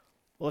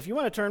Well, if you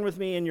want to turn with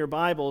me in your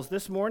Bibles,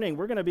 this morning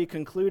we're going to be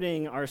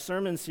concluding our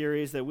sermon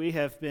series that we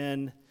have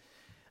been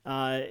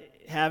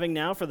having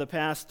now for the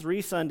past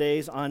 3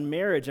 Sundays on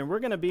marriage. And we're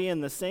going to be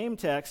in the same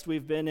text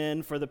we've been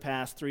in for the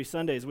past 3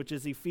 Sundays, which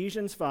is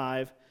Ephesians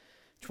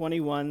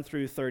 5:21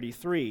 through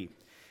 33.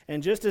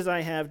 And just as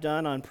I have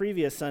done on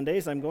previous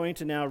Sundays, I'm going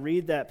to now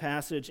read that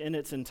passage in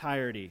its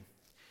entirety.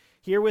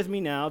 Hear with me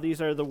now, these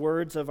are the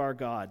words of our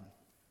God.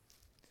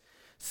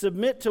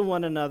 Submit to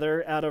one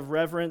another out of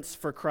reverence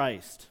for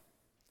Christ.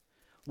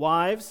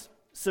 Wives,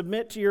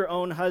 submit to your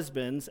own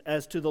husbands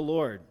as to the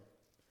Lord.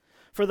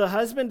 For the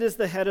husband is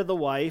the head of the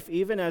wife,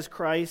 even as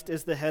Christ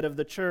is the head of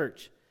the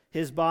church,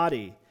 his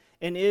body,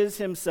 and is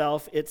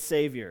himself its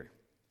Savior.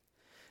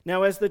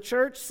 Now as the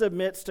church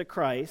submits to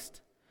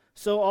Christ,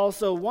 so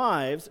also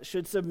wives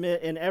should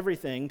submit in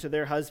everything to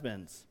their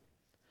husbands.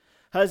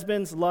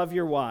 Husbands, love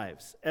your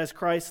wives, as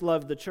Christ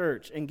loved the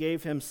church and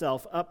gave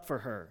himself up for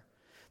her,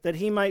 that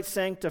he might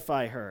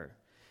sanctify her,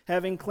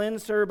 having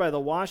cleansed her by the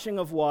washing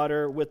of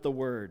water with the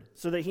word,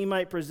 so that he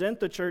might present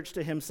the church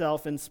to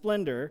himself in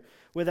splendor,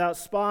 without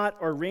spot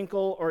or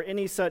wrinkle or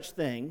any such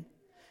thing,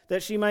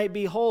 that she might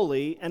be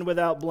holy and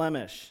without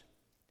blemish.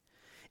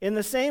 In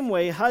the same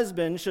way,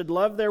 husbands should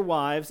love their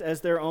wives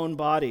as their own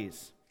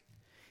bodies.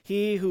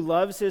 He who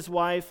loves his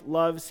wife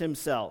loves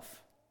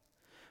himself.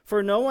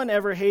 For no one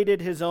ever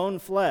hated his own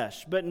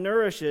flesh, but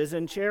nourishes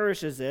and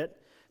cherishes it,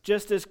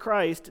 just as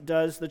Christ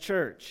does the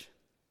church,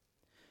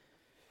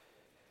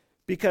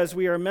 because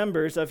we are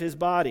members of his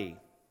body.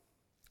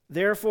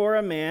 Therefore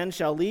a man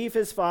shall leave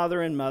his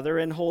father and mother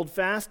and hold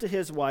fast to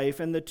his wife,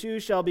 and the two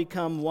shall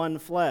become one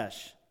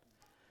flesh.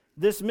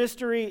 This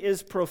mystery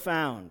is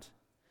profound,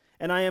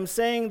 and I am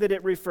saying that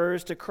it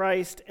refers to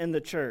Christ and the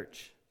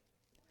church.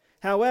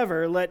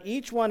 However, let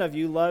each one of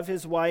you love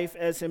his wife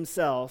as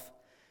himself,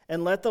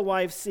 and let the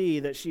wife see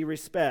that she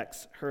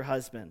respects her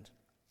husband.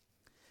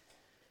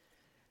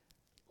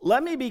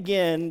 Let me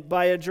begin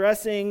by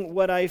addressing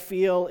what I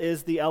feel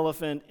is the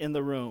elephant in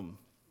the room.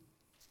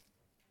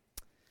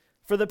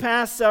 For the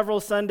past several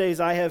Sundays,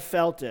 I have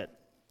felt it.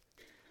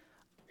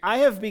 I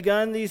have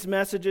begun these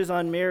messages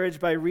on marriage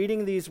by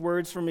reading these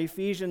words from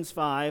Ephesians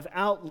 5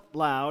 out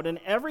loud, and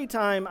every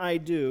time I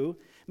do,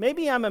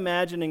 maybe I'm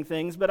imagining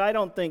things, but I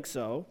don't think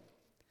so,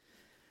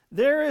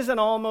 there is an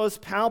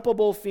almost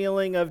palpable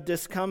feeling of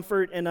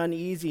discomfort and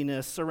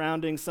uneasiness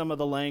surrounding some of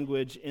the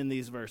language in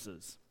these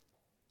verses.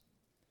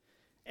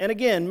 And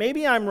again,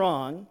 maybe I'm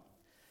wrong,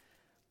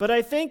 but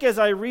I think as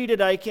I read it,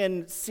 I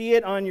can see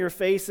it on your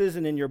faces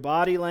and in your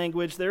body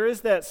language. There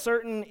is that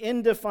certain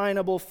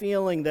indefinable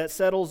feeling that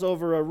settles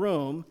over a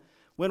room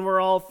when we're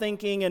all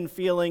thinking and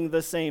feeling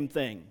the same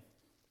thing.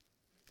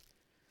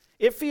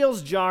 It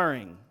feels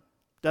jarring,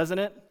 doesn't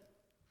it?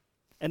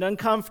 And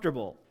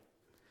uncomfortable,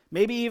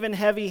 maybe even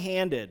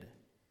heavy-handed,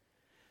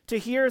 to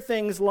hear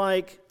things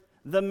like,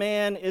 the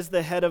man is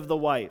the head of the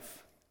wife,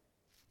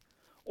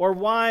 or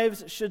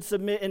wives should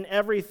submit in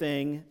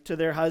everything to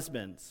their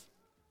husbands.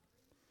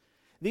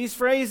 These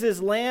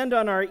phrases land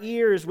on our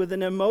ears with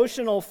an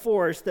emotional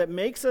force that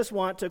makes us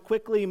want to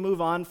quickly move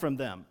on from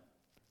them.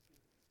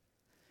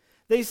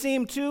 They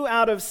seem too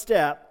out of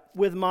step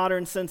with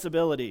modern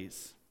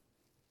sensibilities.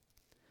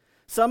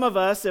 Some of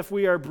us, if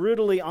we are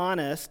brutally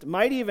honest,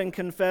 might even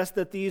confess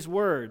that these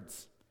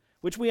words,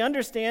 which we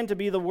understand to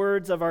be the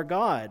words of our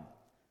God,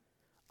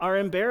 are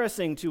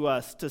embarrassing to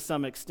us to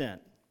some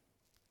extent.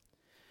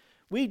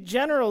 We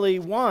generally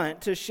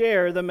want to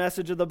share the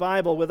message of the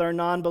Bible with our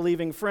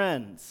non-believing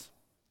friends.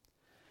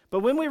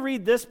 But when we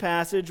read this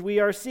passage, we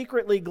are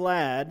secretly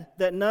glad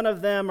that none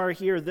of them are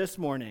here this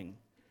morning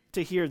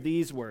to hear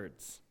these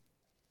words.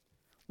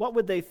 What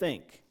would they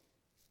think?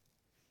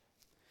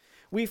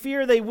 We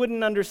fear they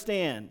wouldn't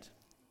understand.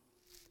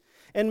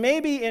 And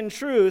maybe in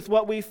truth,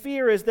 what we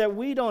fear is that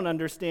we don't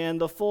understand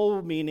the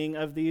full meaning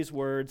of these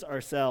words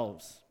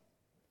ourselves.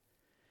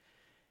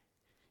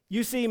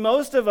 You see,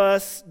 most of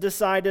us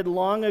decided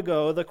long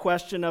ago the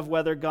question of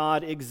whether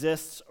God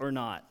exists or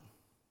not.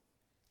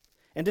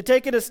 And to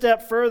take it a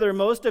step further,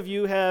 most of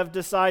you have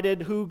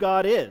decided who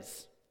God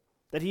is,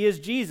 that he is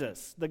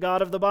Jesus, the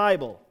God of the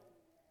Bible.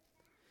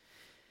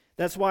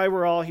 That's why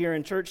we're all here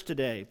in church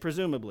today,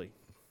 presumably.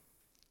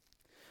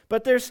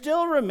 But there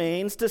still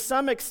remains, to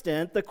some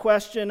extent, the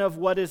question of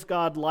what is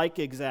God like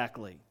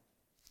exactly.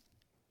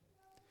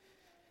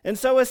 And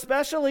so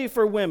especially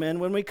for women,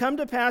 when we come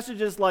to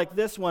passages like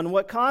this one,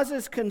 what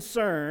causes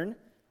concern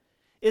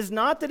is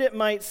not that it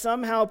might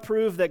somehow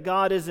prove that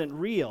God isn't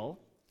real,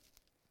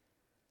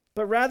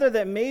 but rather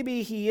that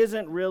maybe he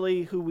isn't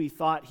really who we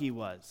thought he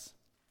was.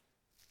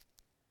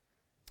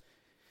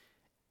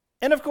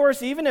 And of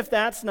course, even if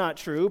that's not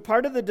true,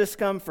 part of the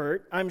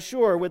discomfort, I'm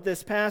sure, with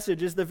this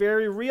passage is the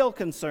very real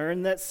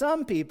concern that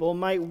some people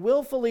might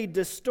willfully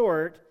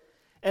distort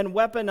and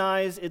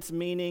weaponize its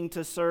meaning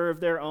to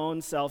serve their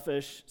own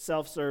selfish,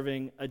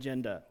 self-serving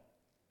agenda.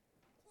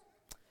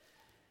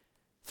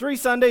 3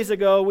 Sundays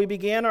ago, we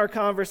began our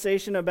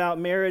conversation about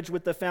marriage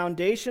with the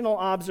foundational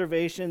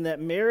observation that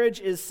marriage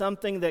is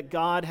something that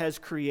God has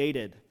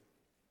created.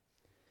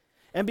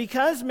 And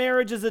because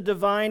marriage is a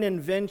divine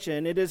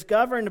invention, it is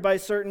governed by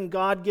certain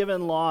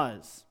God-given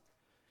laws,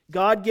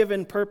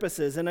 God-given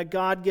purposes, and a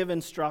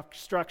God-given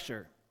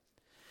structure.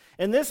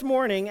 And this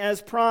morning,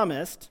 as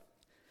promised,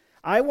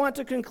 I want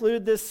to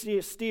conclude this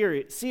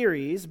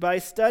series by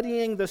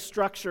studying the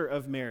structure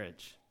of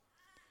marriage,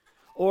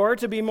 or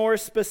to be more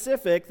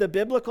specific, the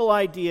biblical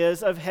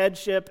ideas of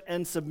headship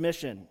and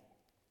submission.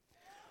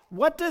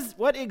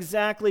 What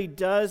exactly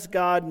does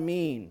God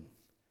mean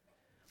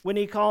when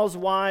he calls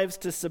wives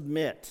to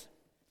submit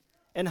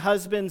and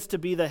husbands to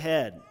be the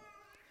head?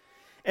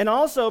 And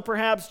also,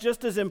 perhaps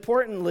just as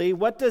importantly,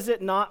 what does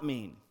it not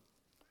mean?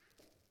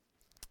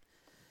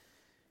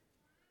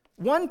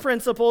 One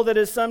principle that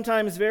is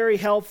sometimes very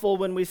helpful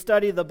when we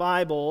study the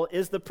Bible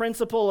is the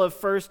principle of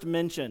first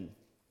mention.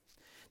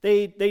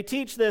 They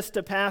teach this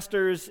to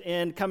pastors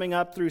in coming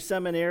up through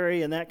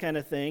seminary and that kind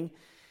of thing,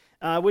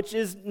 which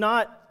is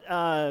not,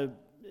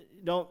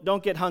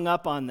 don't get hung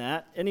up on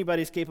that.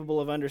 Anybody's capable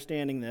of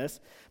understanding this.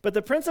 But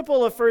the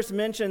principle of first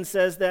mention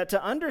says that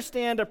to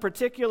understand a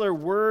particular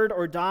word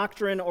or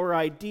doctrine or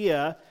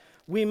idea,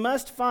 we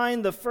must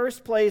find the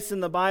first place in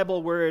the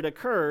Bible where it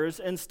occurs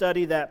and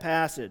study that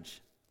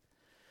passage.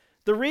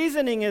 The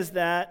reasoning is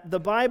that the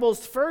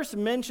Bible's first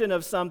mention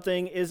of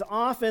something is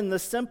often the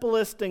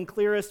simplest and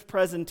clearest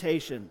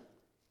presentation.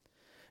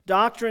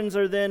 Doctrines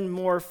are then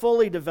more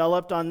fully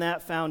developed on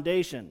that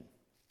foundation.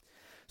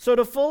 So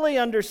to fully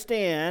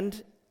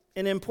understand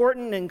an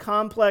important and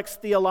complex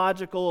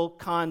theological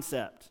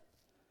concept,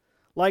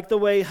 like the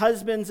way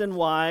husbands and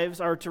wives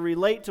are to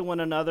relate to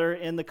one another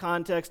in the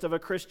context of a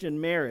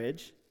Christian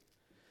marriage,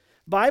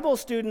 Bible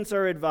students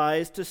are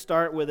advised to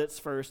start with its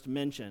first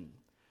mention.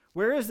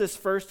 Where does this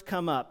first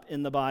come up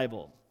in the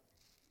Bible?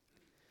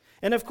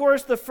 And of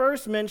course, the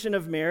first mention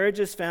of marriage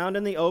is found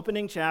in the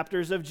opening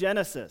chapters of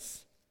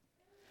Genesis.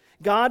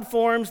 God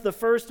forms the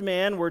first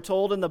man, we're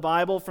told in the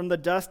Bible, from the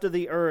dust of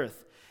the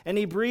earth, and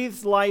he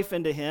breathes life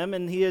into him,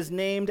 and he is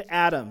named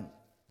Adam.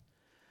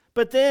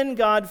 But then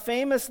God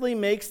famously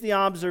makes the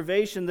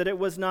observation that it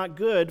was not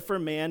good for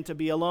man to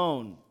be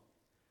alone.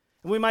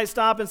 And we might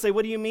stop and say,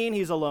 what do you mean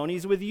he's alone?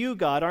 He's with you,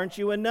 God. Aren't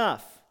you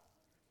enough?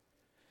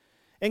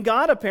 And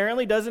God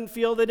apparently doesn't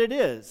feel that it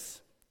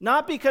is.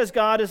 Not because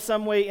God is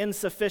some way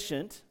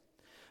insufficient,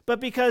 but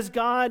because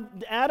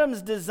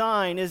Adam's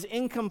design is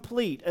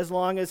incomplete as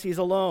long as he's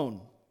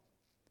alone.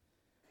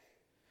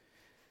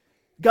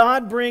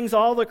 God brings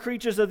all the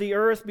creatures of the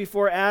earth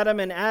before Adam,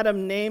 and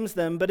Adam names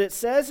them, but it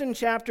says in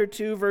chapter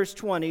 2, verse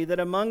 20, that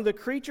among the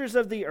creatures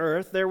of the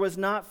earth there was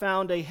not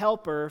found a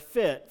helper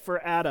fit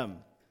for Adam.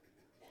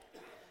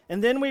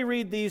 And then we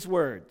read these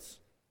words.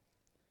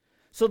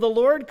 So the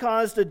Lord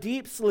caused a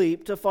deep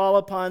sleep to fall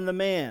upon the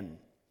man,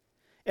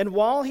 and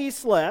while he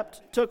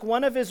slept, took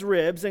one of his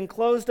ribs and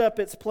closed up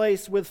its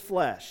place with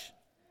flesh.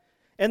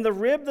 And the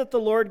rib that the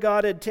Lord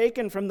God had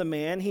taken from the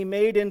man, he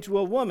made into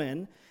a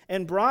woman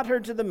and brought her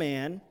to the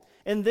man.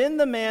 And then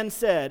the man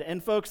said,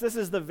 and folks, this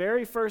is the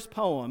very first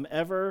poem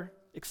ever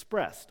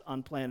expressed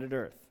on planet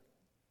Earth.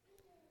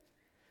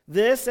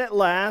 This at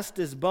last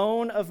is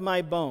bone of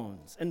my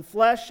bones and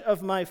flesh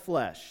of my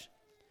flesh.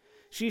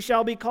 She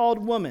shall be called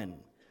woman,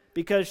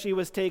 because she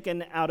was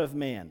taken out of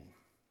man.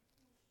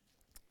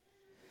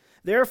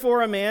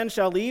 Therefore a man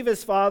shall leave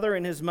his father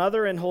and his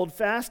mother and hold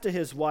fast to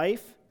his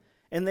wife,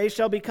 and they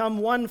shall become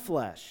one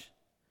flesh.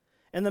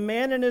 And the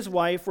man and his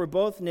wife were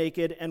both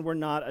naked and were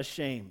not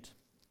ashamed.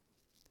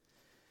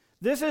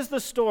 This is the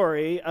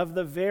story of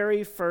the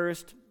very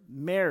first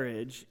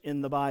marriage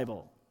in the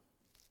Bible,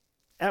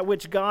 at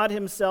which God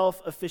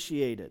himself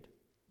officiated.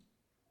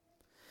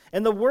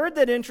 And the word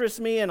that interests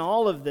me in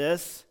all of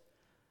this,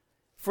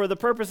 for the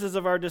purposes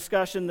of our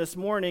discussion this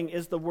morning,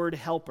 is the word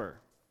helper.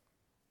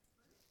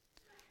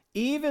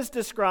 Eve is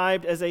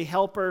described as a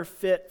helper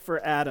fit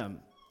for Adam.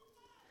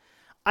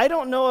 I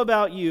don't know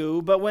about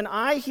you, but when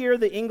I hear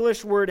the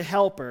English word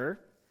helper,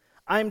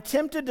 I'm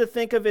tempted to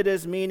think of it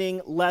as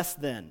meaning less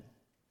than,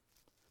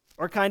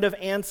 or kind of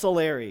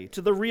ancillary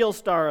to the real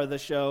star of the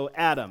show,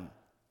 Adam.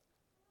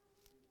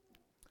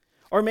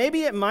 Or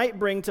maybe it might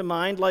bring to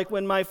mind like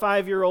when my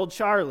 5-year-old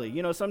Charlie,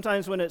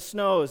 sometimes when it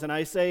snows and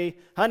I say,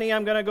 honey,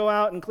 I'm going to go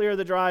out and clear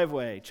the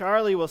driveway.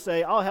 Charlie will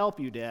say, I'll help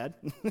you, Dad.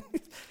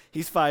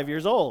 He's 5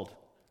 years old.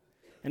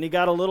 And he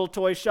got a little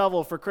toy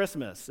shovel for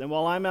Christmas. And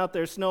while I'm out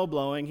there snow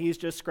blowing, he's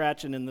just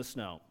scratching in the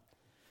snow.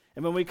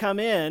 And when we come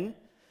in,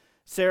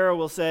 Sarah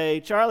will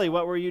say, Charlie,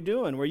 what were you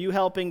doing? Were you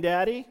helping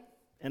Daddy?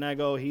 And I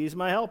go, he's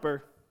my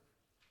helper.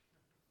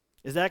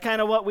 Is that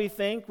kind of what we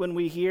think when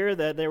we hear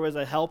that there was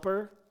a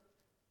helper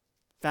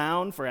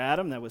found for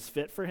Adam that was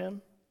fit for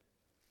him?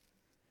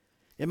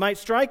 It might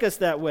strike us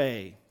that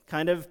way,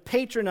 kind of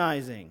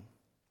patronizing,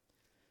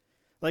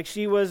 like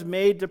she was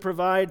made to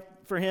provide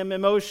for him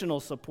emotional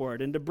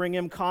support and to bring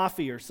him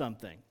coffee or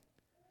something.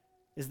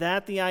 Is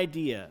that the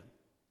idea?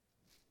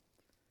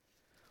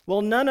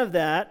 Well, none of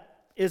that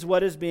is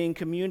what is being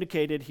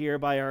communicated here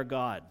by our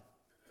God.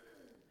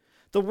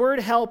 The word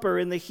helper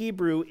in the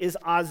Hebrew is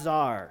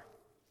azar,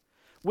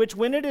 which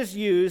when it is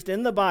used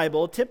in the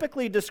Bible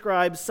typically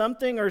describes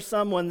something or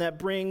someone that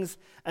brings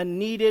a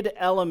needed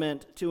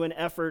element to an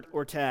effort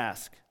or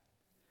task.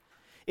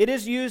 It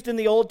is used in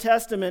the Old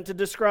Testament to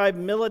describe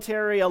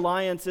military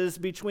alliances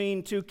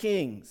between two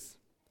kings.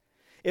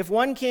 If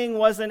one king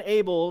wasn't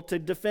able to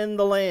defend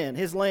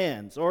his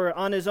lands, or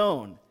on his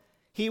own,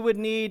 he would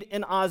need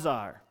an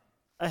Azar,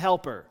 a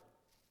helper,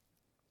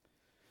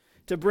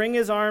 to bring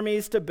his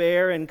armies to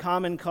bear in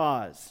common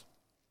cause.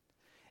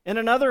 In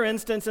another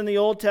instance in the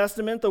Old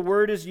Testament, the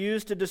word is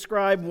used to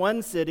describe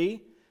one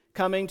city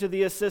coming to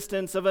the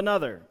assistance of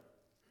another.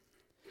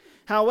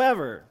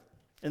 However,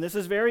 and this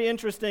is very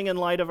interesting in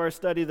light of our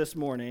study this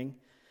morning,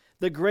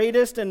 the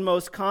greatest and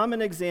most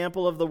common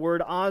example of the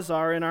word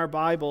Azar in our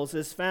Bibles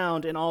is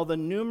found in all the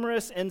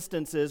numerous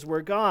instances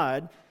where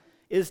God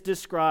is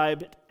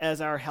described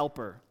as our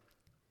helper.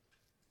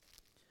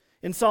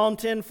 In Psalm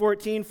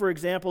 10:14, for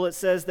example, it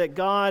says that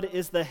God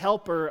is the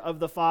helper of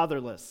the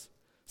fatherless.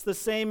 It's the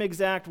same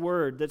exact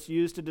word that's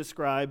used to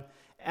describe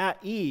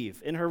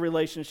Eve in her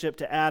relationship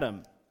to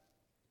Adam.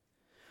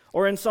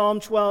 Or in Psalm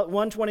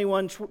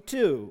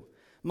 121:2,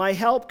 my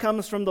help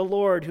comes from the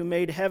Lord who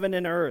made heaven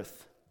and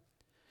earth.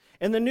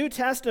 In the New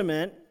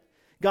Testament,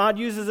 God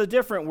uses a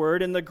different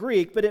word in the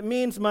Greek, but it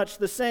means much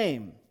the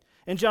same.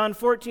 In John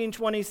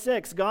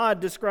 14:26,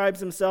 God describes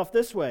himself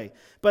this way,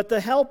 but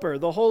the Helper,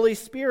 the Holy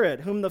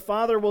Spirit, whom the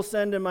Father will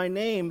send in my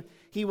name,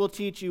 he will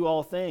teach you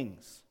all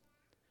things.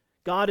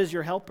 God is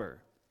your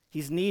helper.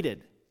 He's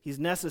needed. He's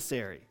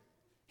necessary.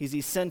 He's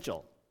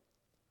essential.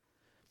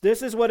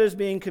 This is what is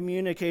being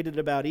communicated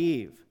about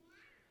Eve.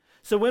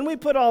 So when we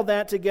put all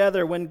that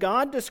together, when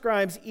God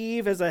describes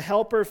Eve as a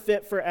helper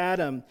fit for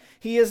Adam,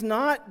 he is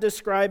not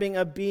describing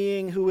a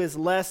being who is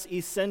less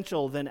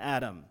essential than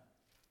Adam.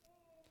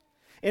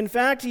 In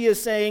fact, he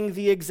is saying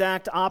the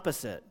exact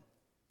opposite.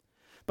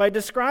 By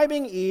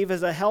describing Eve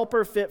as a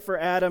helper fit for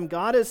Adam,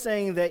 God is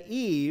saying that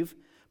Eve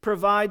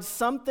provides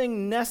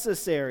something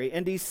necessary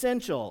and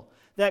essential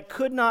that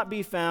could not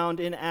be found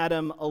in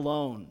Adam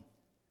alone.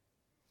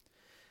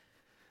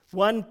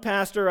 One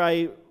pastor,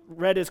 I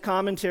read his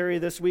commentary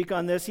this week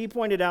on this, he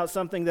pointed out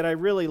something that I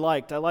really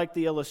liked. I liked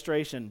the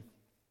illustration.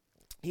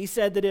 He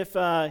said that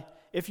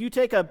if you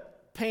take a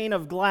pane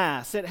of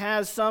glass, it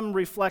has some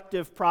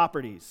reflective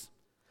properties.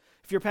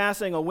 If you're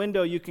passing a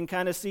window, you can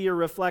kind of see your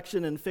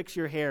reflection and fix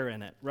your hair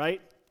in it,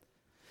 right?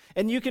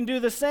 And you can do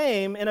the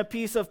same in a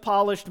piece of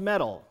polished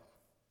metal.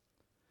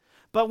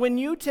 But when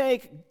you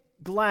take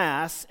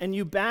glass and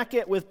you back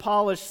it with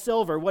polished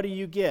silver, what do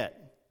you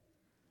get?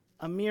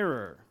 A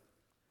mirror.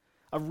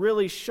 A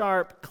really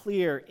sharp,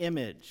 clear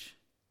image.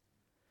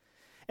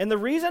 And the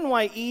reason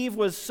why Eve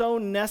was so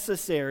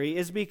necessary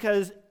is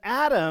because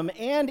Adam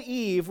and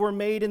Eve were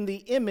made in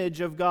the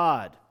image of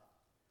God,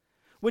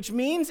 which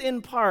means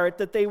in part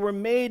that they were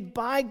made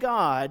by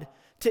God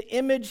to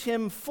image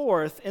him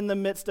forth in the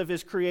midst of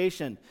his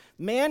creation.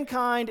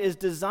 Mankind is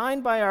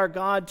designed by our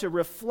God to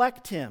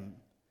reflect him,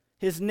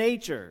 his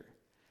nature,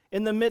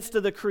 in the midst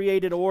of the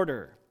created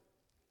order.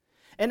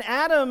 And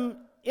Adam,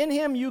 in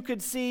him you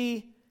could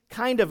see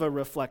kind of a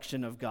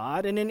reflection of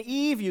God, and in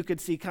Eve you could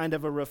see kind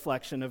of a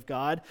reflection of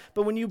God,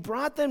 but when you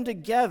brought them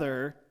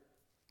together,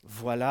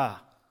 voila,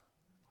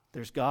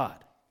 there's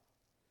God.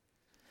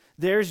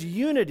 There's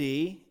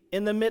unity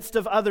in the midst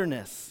of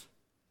otherness.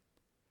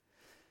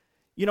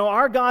 You know,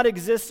 our God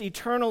exists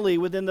eternally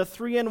within the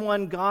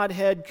three-in-one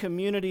Godhead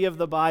community of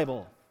the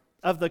Bible,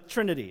 of the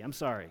Trinity,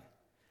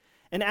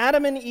 And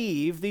Adam and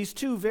Eve, these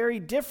two very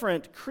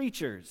different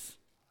creatures,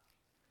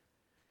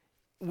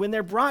 when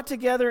they're brought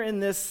together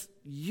in this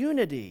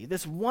unity,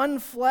 this one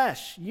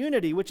flesh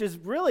unity, which is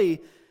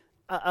really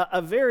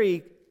a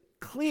very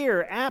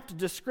clear, apt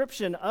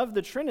description of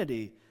the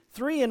Trinity,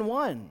 3 in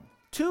 1,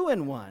 2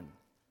 in 1.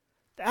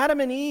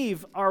 Adam and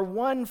Eve are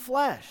one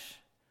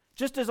flesh,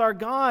 just as our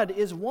God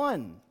is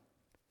one.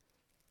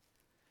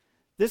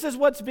 This is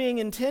what's being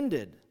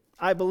intended,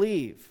 I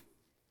believe.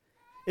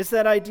 It's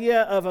that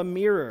idea of a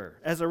mirror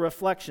as a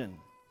reflection.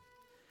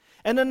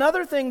 And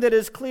another thing that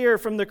is clear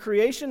from the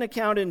creation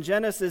account in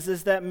Genesis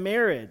is that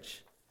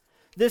marriage,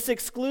 this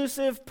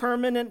exclusive,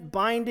 permanent,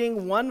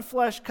 binding,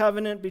 one-flesh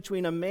covenant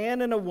between a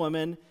man and a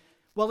woman,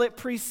 well, it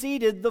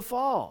preceded the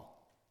fall.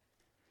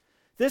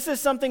 This is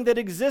something that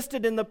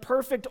existed in the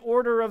perfect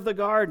order of the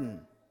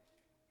garden.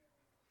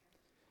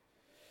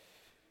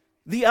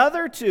 The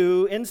other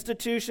two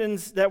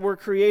institutions that were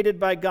created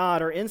by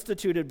God or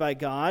instituted by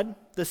God,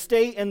 the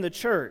state and the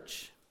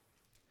church,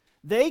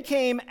 they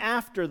came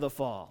after the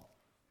fall.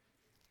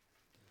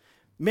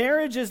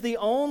 Marriage is the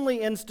only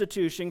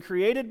institution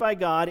created by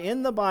God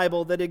in the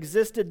Bible that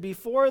existed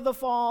before the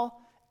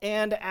fall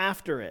and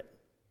after it.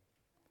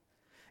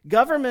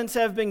 Governments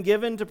have been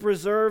given to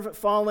preserve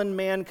fallen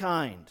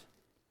mankind.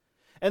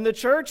 And the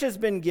church has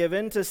been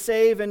given to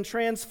save and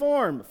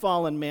transform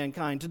fallen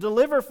mankind, to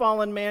deliver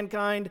fallen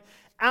mankind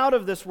out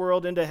of this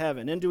world into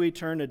heaven, into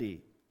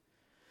eternity.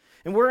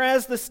 And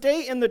whereas the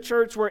state and the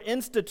church were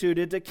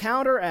instituted to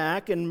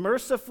counteract and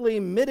mercifully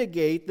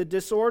mitigate the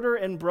disorder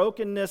and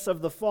brokenness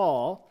of the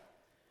fall,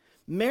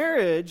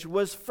 Marriage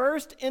was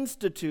first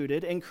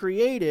instituted and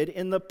created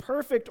in the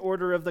perfect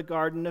order of the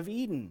Garden of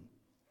Eden.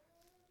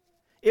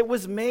 It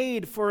was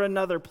made for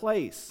another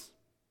place.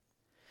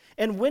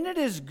 And when it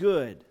is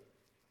good,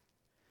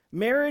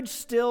 marriage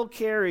still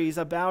carries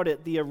about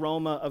it the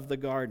aroma of the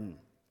garden.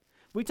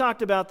 We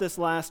talked about this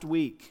last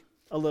week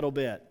a little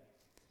bit.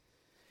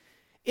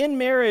 In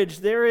marriage,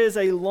 there is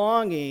a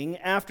longing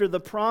after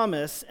the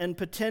promise and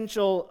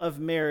potential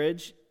of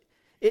marriage.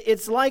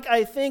 It's like,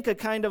 I think, a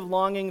kind of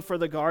longing for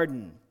the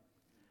garden,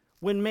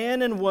 when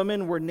man and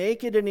woman were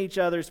naked in each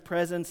other's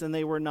presence and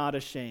they were not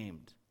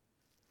ashamed,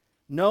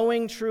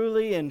 knowing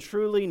truly and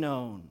truly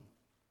known.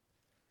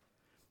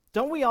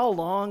 Don't we all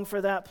long for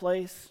that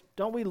place?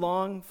 Don't we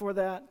long for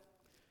that?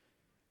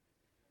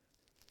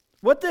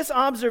 What this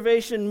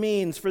observation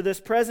means for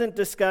this present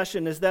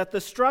discussion is that the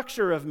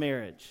structure of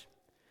marriage,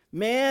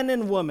 man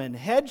and woman,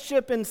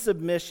 headship and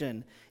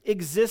submission,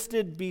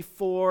 existed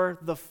before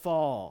the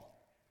fall.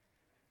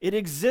 It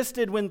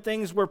existed when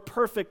things were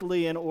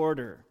perfectly in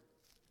order.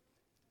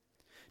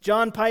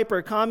 John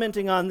Piper,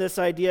 commenting on this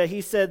idea,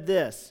 he said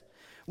this: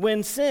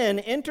 when sin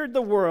entered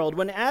the world,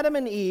 when Adam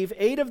and Eve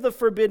ate of the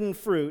forbidden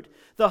fruit,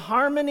 the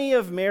harmony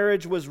of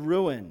marriage was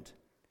ruined.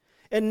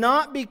 And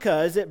not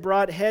because it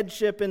brought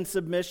headship and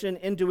submission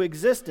into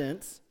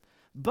existence,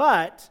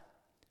 but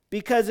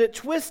because it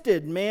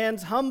twisted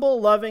man's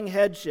humble, loving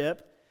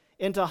headship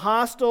into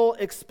hostile,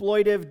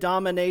 exploitive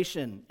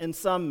domination in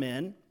some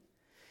men,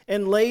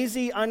 and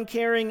lazy,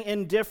 uncaring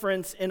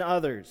indifference in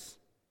others.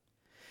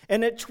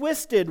 And it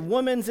twisted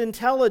woman's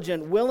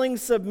intelligent, willing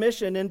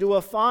submission into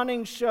a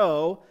fawning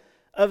show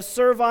of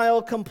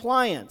servile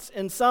compliance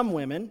in some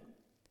women,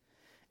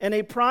 and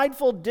a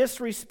prideful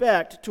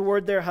disrespect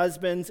toward their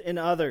husbands in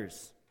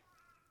others.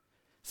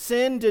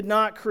 Sin did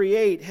not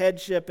create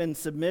headship and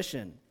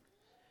submission.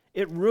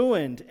 It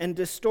ruined and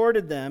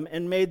distorted them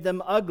and made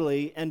them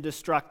ugly and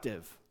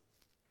destructive.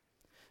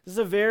 This is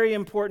a very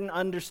important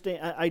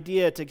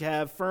idea to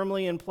have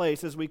firmly in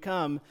place as we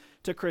come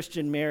to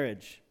Christian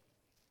marriage.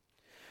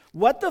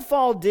 What the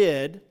fall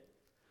did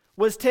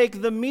was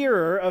take the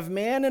mirror of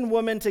man and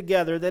woman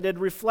together that had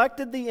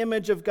reflected the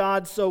image of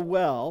God so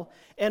well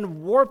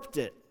and warped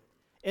it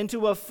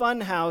into a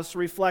funhouse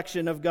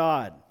reflection of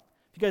God.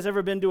 You guys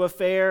ever been to a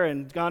fair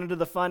and gone into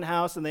the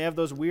funhouse and they have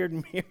those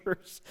weird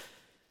mirrors?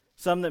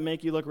 Some that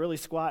make you look really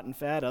squat and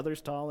fat,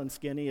 others tall and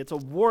skinny. It's a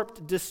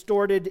warped,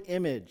 distorted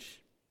image.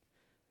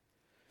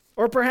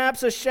 Or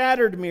perhaps a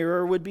shattered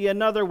mirror would be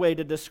another way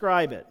to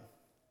describe it.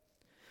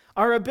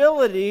 Our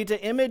ability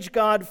to image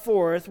God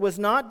forth was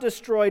not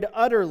destroyed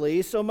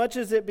utterly so much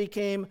as it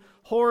became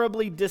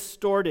horribly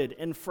distorted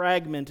and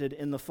fragmented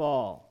in the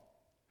fall.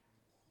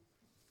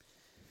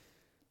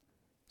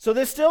 So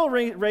this still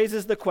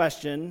raises the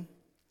question,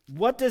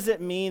 what does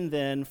it mean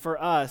then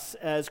for us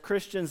as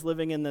Christians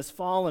living in this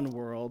fallen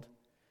world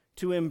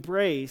to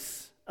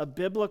embrace a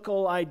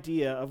biblical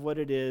idea of what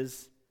it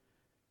is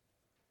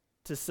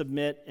to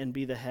submit and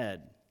be the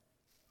head?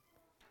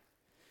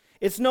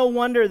 It's no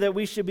wonder that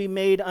we should be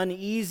made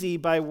uneasy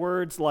by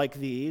words like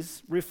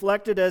these,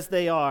 reflected as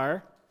they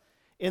are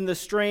in the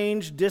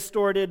strange,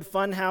 distorted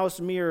funhouse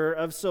mirror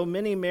of so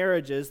many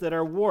marriages that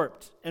are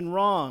warped and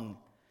wrong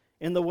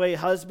in the way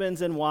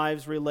husbands and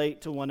wives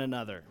relate to one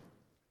another.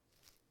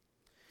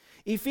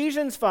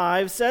 Ephesians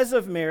 5 says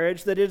of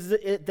marriage that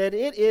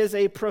it is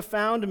a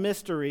profound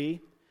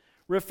mystery,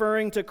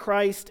 referring to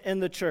Christ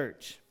and the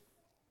church.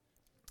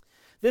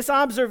 This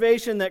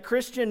observation that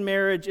Christian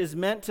marriage is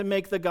meant to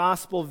make the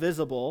gospel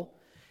visible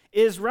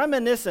is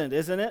reminiscent,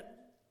 isn't it,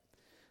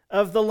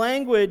 of the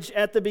language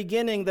at the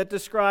beginning that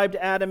described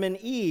Adam and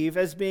Eve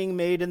as being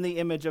made in the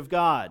image of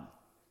God,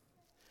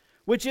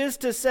 which is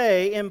to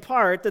say, in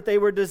part, that they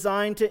were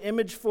designed to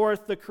image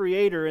forth the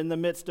Creator in the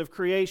midst of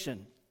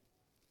creation.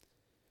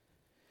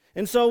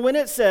 And so when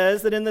it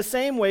says that in the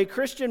same way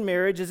Christian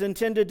marriage is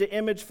intended to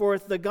image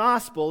forth the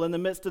gospel in the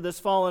midst of this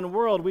fallen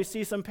world, we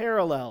see some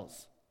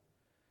parallels.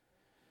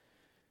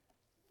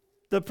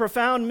 The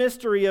profound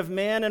mystery of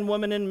man and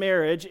woman in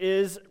marriage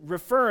is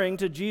referring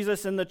to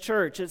Jesus and the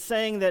church. It's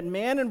saying that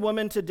man and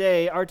woman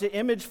today are to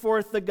image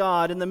forth the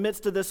God in the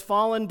midst of this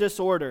fallen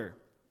disorder.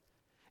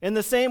 In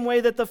the same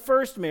way that the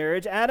first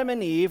marriage, Adam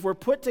and Eve, were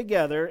put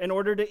together in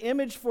order to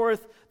image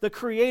forth the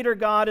Creator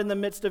God in the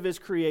midst of His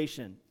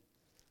creation.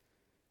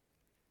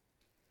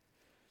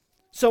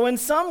 So in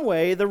some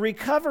way, the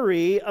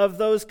recovery of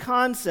those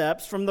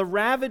concepts from the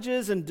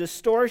ravages and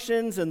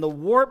distortions and the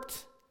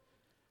warped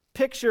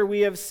picture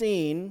we have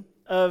seen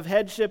of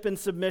headship and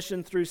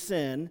submission through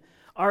sin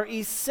are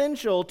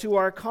essential to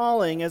our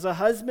calling as a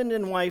husband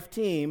and wife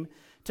team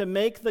to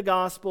make the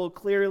gospel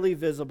clearly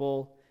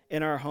visible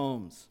in our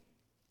homes.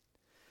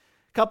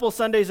 A couple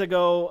Sundays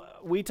ago,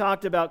 we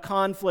talked about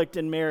conflict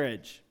in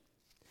marriage.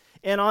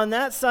 And on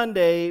that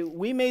Sunday,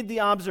 we made the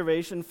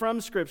observation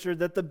from Scripture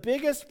that the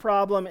biggest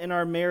problem in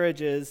our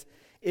marriages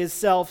is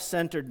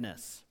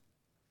self-centeredness.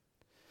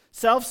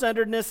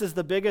 Self-centeredness is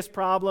the biggest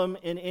problem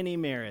in any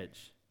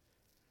marriage.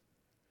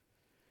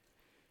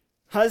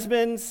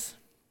 Husbands,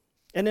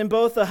 and in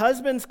both the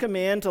husband's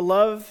command to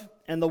love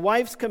and the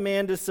wife's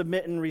command to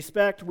submit and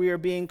respect, we are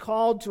being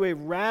called to a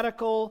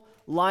radical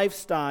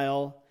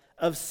lifestyle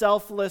of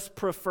selfless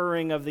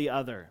preferring of the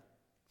other.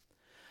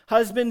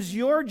 Husbands,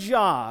 your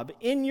job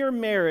in your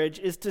marriage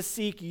is to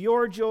seek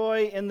your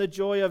joy and the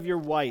joy of your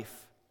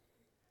wife.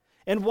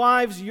 And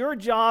wives, your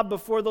job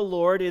before the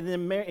Lord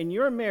in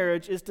your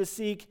marriage is to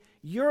seek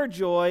your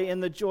joy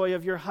and the joy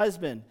of your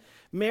husband.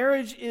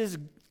 Marriage is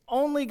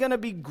only going to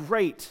be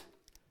great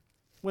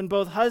when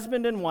both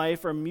husband and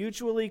wife are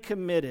mutually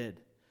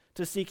committed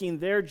to seeking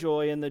their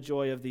joy and the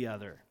joy of the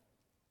other.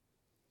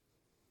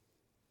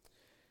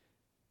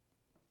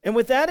 And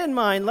with that in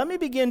mind, let me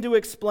begin to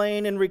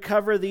explain and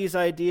recover these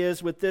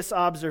ideas with this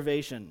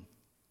observation.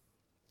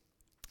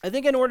 I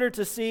think in order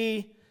to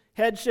see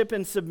headship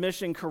and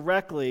submission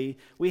correctly,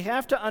 we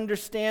have to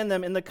understand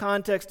them in the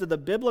context of the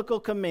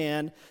biblical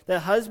command that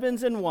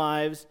husbands and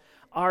wives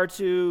are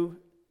to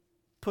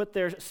put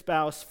their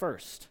spouse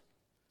first.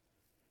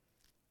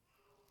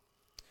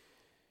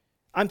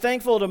 I'm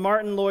thankful to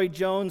Martin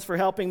Lloyd-Jones for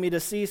helping me to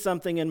see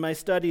something in my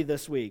study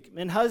this week.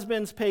 And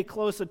husbands, pay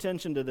close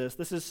attention to this.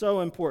 This is so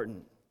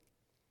important.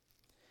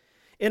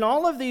 In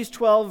all of these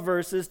 12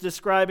 verses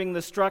describing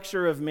the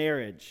structure of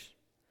marriage,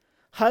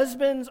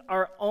 husbands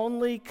are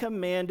only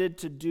commanded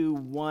to do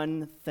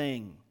one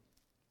thing.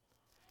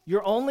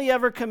 You're only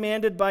ever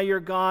commanded by your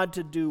God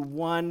to do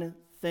one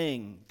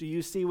thing. Do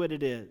you see what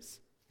it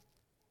is?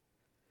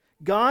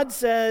 God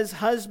says,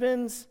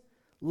 husbands,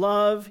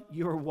 love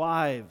your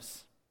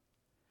wives.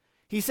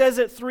 He says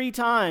it 3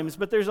 times,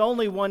 but there's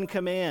only one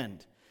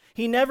command.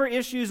 He never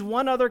issues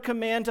one other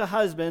command to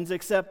husbands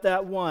except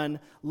that one,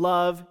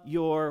 love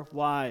your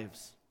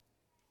wives.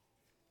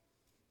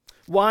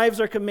 Wives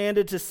are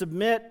commanded to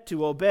submit,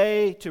 to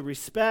obey, to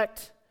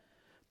respect,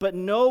 but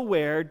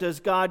nowhere does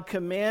God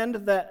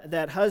command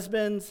that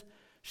husbands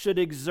should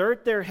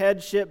exert their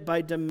headship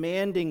by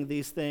demanding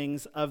these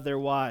things of their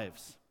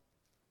wives.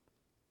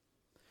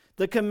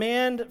 The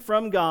command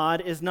from God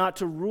is not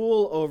to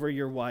rule over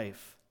your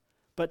wife,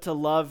 but to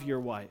love your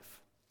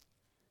wife.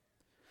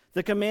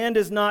 The command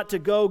is not to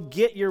go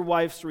get your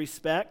wife's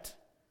respect,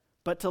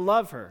 but to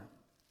love her.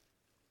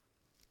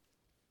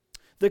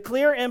 The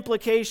clear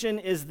implication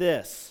is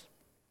this: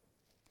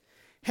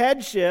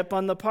 headship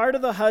on the part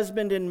of the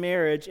husband in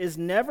marriage is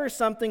never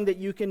something that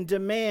you can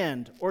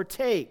demand or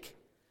take,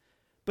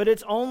 but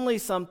it's only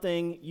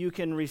something you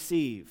can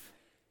receive.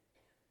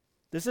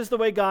 This is the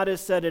way God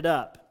has set it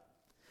up.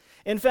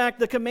 In fact,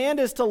 the command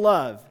is to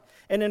love.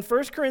 And in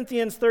 1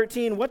 Corinthians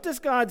 13, what does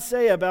God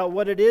say about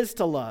what it is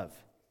to love?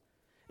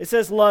 It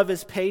says, love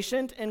is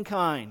patient and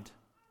kind.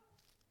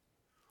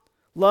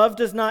 Love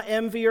does not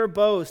envy or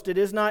boast. It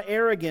is not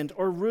arrogant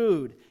or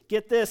rude.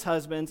 Get this,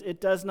 husbands, it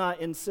does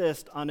not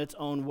insist on its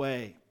own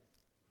way.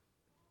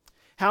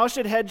 How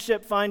should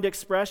headship find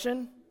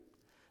expression?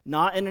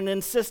 Not in an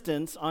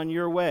insistence on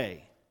your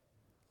way,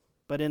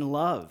 but in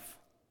love.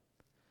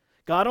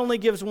 God only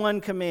gives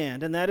one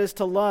command, and that is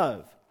to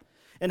love.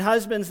 And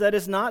husbands, that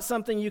is not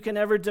something you can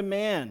ever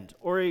demand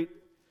or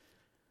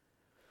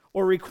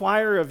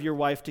require of your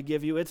wife to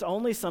give you. It's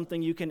only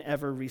something you can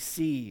ever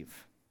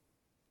receive.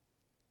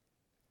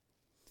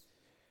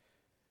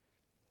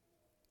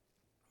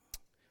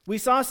 We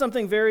saw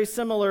something very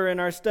similar in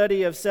our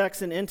study of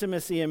sex and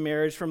intimacy in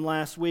marriage from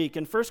last week.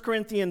 In 1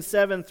 Corinthians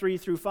 7,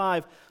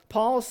 3-5,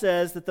 Paul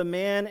says that the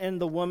man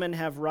and the woman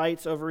have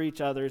rights over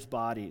each other's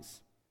bodies.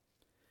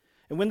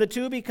 And when the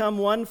two become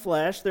one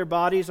flesh, their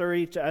bodies are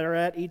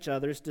at each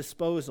other's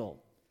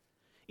disposal.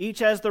 Each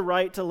has the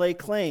right to lay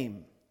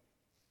claim.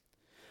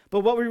 But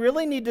what we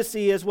really need to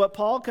see is what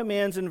Paul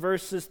commands in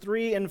verses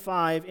 3 and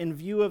 5 in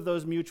view of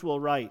those mutual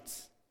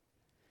rights.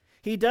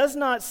 He does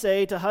not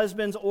say to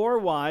husbands or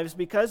wives,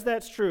 because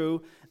that's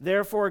true,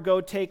 therefore go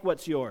take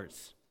what's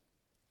yours.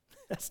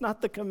 That's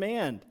not the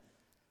command.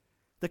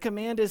 The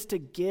command is to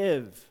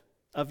give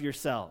of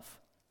yourself,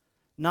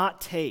 not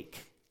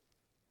take.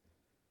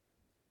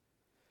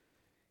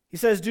 He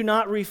says, do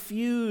not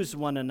refuse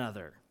one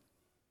another.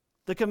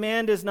 The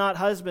command is not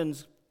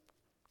husbands,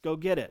 go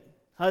get it.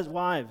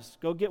 Wives,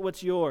 go get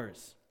what's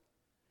yours.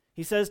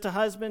 He says to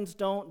husbands,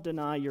 don't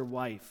deny your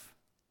wife.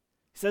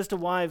 He says to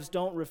wives,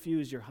 don't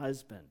refuse your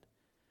husband.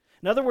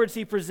 In other words,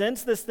 he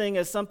presents this thing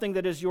as something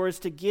that is yours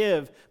to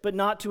give, but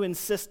not to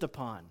insist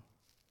upon.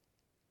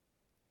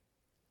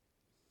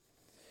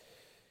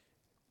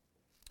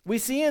 We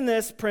see in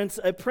this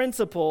a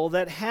principle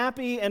that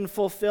happy and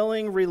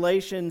fulfilling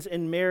relations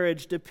in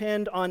marriage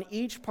depend on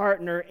each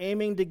partner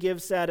aiming to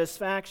give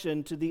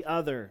satisfaction to the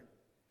other.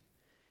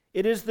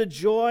 It is the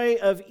joy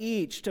of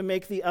each to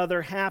make the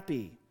other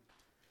happy.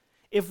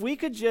 If we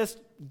could just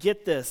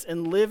get this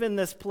and live in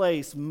this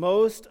place,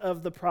 most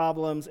of the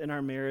problems in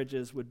our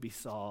marriages would be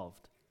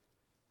solved.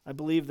 I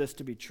believe this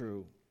to be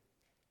true.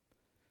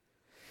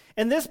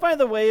 And this, by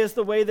the way, is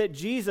the way that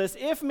Jesus,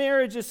 if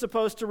marriage is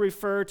supposed to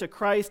refer to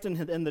Christ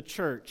and the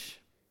church,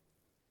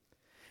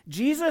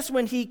 Jesus,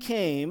 when he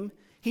came,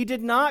 he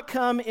did not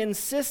come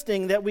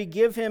insisting that we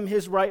give him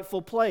his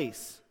rightful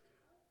place.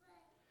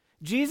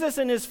 Jesus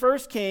in his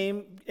first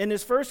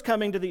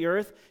coming to the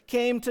earth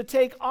came to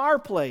take our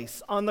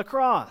place on the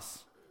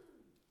cross.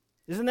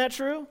 Isn't that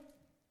true?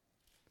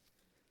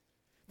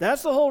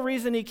 That's the whole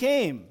reason he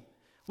came,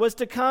 was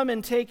to come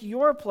and take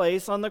your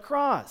place on the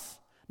cross,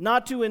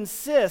 not to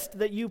insist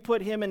that you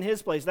put him in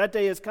his place. That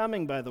day is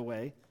coming, by the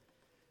way.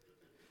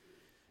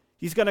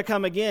 He's going to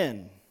come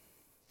again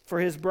for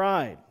his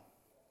bride.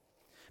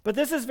 But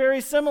this is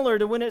very similar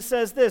to when it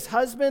says this,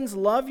 husbands,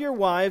 love your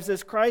wives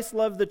as Christ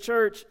loved the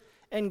church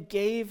and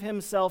gave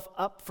himself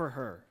up for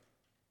her.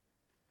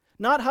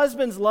 Not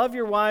husbands, love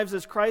your wives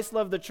as Christ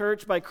loved the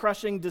church by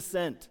crushing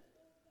dissent,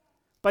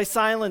 by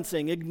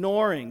silencing,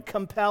 ignoring,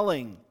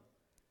 compelling,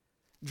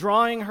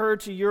 drawing her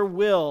to your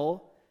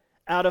will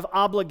out of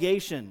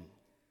obligation.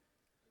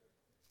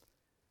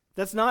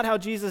 That's not how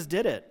Jesus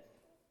did it.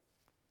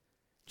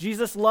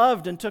 Jesus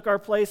loved and took our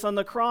place on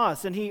the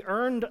cross, and he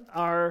earned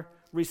our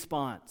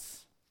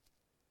response.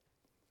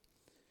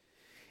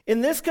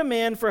 In this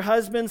command for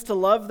husbands to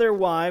love their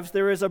wives,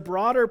 there is a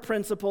broader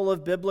principle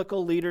of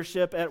biblical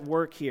leadership at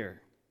work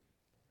here.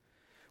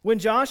 When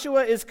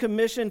Joshua is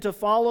commissioned to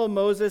follow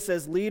Moses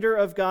as leader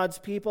of God's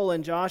people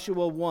in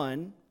Joshua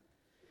 1,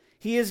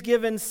 he is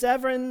given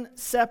 7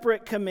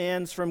 separate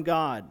commands from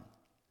God.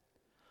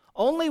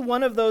 Only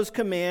one of those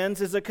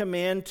commands is a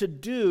command to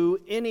do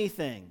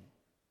anything.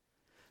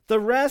 The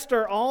rest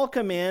are all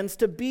commands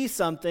to be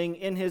something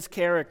in his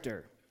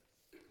character.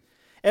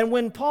 And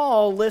when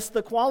Paul lists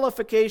the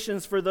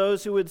qualifications for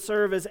those who would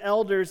serve as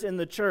elders in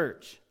the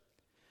church,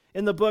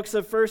 in the books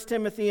of 1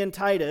 Timothy and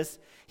Titus,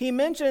 he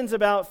mentions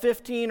about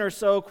 15 or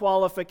so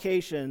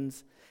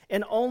qualifications,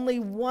 and only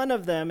one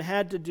of them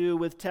had to do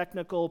with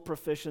technical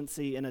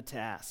proficiency in a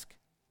task.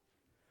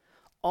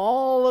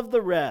 All of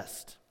the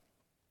rest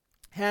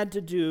had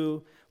to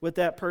do with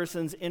that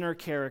person's inner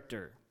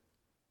character.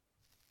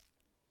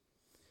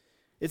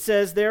 It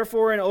says,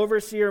 therefore, an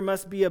overseer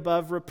must be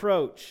above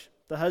reproach,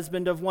 the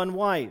husband of one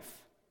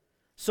wife,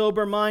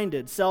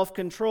 sober-minded,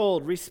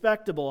 self-controlled,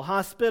 respectable,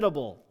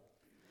 hospitable,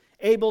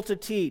 able to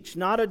teach,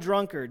 not a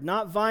drunkard,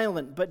 not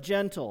violent, but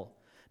gentle,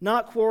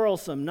 not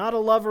quarrelsome, not a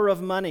lover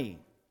of money.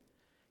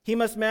 He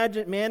must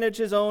manage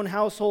his own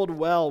household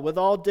well, with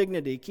all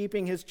dignity,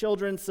 keeping his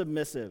children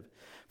submissive.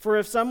 For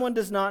if someone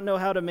does not know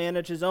how to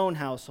manage his own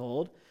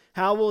household,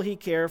 how will he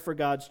care for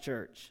God's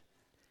church?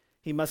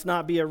 He must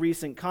not be a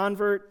recent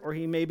convert, or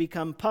he may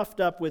become puffed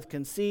up with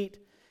conceit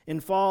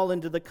and fall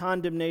into the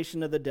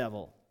condemnation of the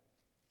devil.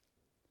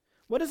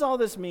 What does all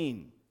this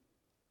mean?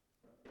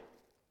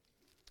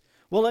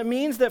 Well, it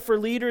means that for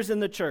leaders in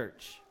the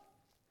church,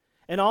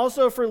 and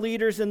also for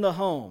leaders in the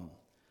home,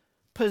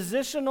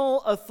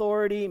 positional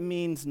authority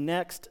means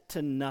next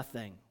to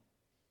nothing.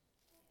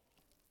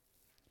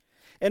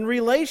 And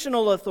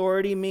relational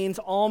authority means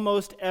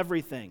almost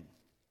everything.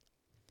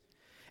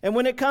 And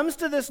when it comes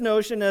to this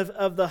notion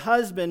of the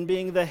husband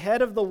being the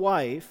head of the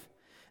wife,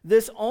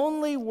 this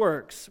only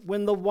works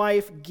when the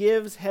wife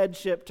gives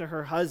headship to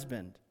her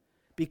husband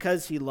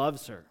because he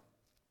loves her.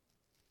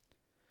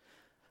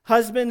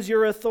 Husbands,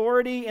 your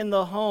authority in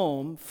the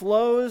home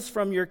flows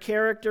from your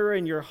character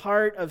and your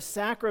heart of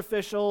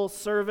sacrificial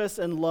service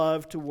and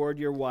love toward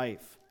your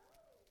wife.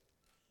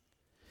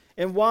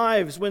 And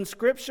wives, when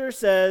Scripture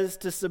says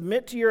to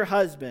submit to your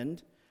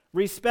husband,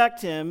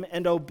 respect him,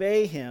 and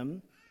obey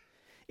him,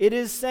 it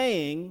is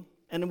saying,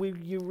 and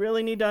you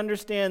really need to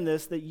understand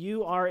this, that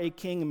you are a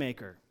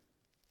kingmaker.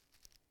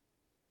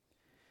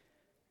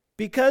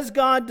 Because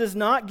God does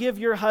not give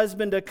your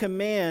husband a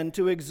command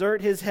to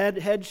exert his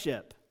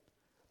headship,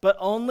 but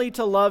only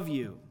to love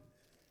you,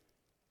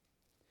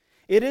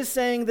 it is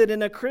saying that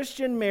in a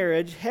Christian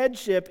marriage,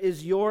 headship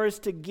is yours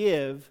to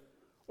give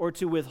or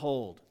to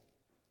withhold.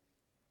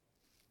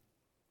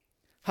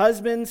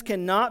 Husbands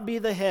cannot be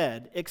the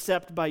head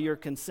except by your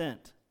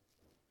consent.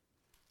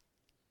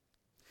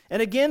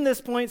 And again,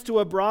 this points to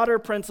a broader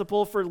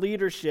principle for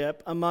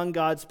leadership among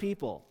God's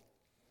people.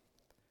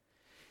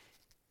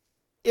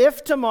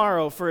 If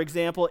tomorrow, for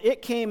example,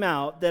 it came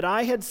out that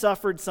I had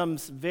suffered some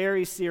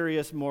very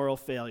serious moral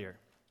failure,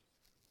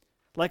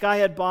 like I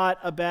had bought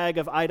a bag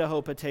of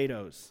Idaho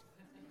potatoes,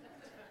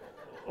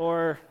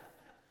 or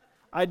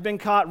I'd been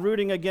caught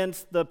rooting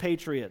against the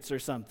Patriots or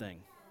something.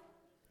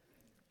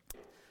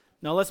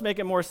 Now let's make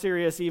it more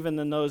serious even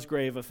than those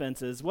grave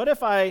offenses. What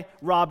if I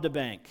robbed a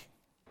bank?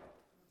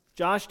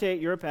 Josh Tate,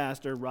 your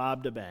pastor,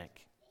 robbed a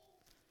bank.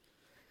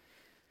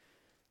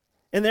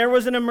 And there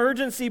was an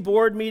emergency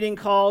board meeting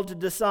called to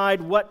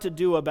decide what to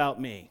do about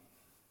me,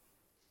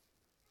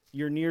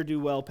 your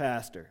ne'er-do-well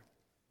pastor.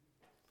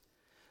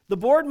 The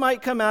board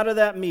might come out of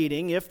that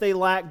meeting, if they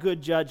lack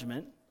good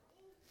judgment,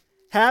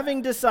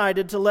 having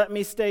decided to let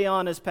me stay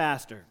on as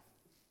pastor.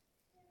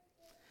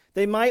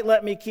 They might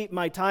let me keep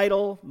my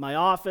title, my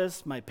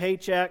office, my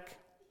paycheck.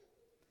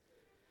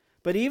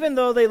 But even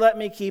though they let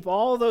me keep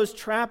all those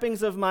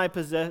trappings of my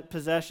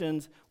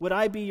possessions, would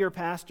I be your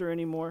pastor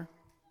anymore?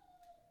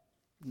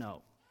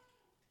 No,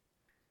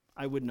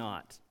 I would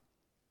not.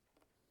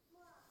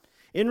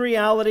 In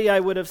reality, I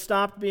would have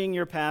stopped being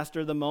your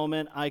pastor the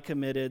moment I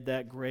committed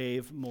that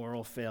grave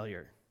moral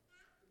failure.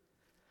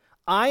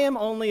 I am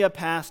only a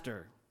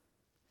pastor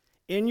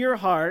in your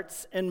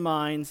hearts and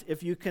minds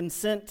if you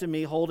consent to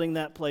me holding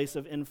that place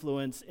of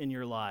influence in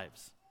your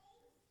lives.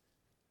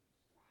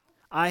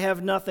 I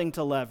have nothing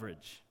to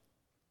leverage.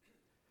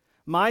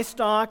 My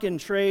stock in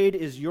trade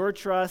is your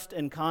trust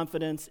and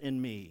confidence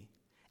in me.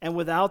 And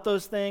without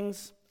those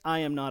things, I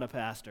am not a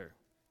pastor.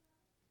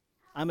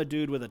 I'm a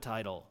dude with a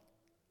title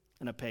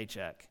and a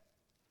paycheck.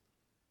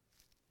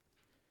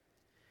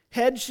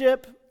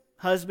 Headship,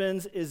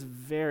 husbands, is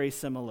very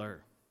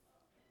similar.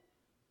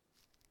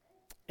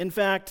 In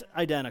fact,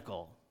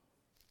 identical.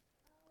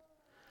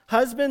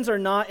 Husbands are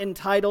not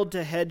entitled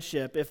to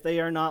headship if they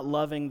are not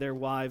loving their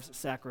wives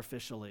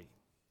sacrificially.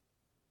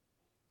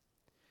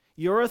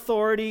 Your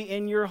authority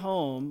in your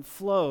home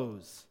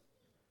flows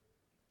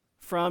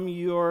from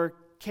your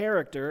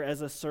character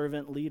as a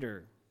servant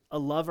leader, a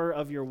lover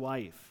of your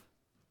wife.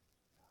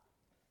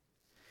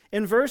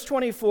 In verse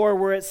 24,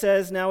 where it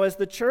says, "Now as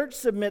the church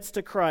submits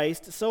to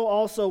Christ, so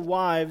also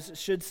wives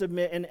should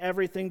submit in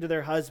everything to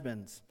their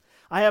husbands."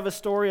 I have a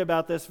story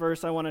about this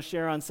verse I want to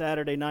share on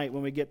Saturday night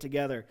when we get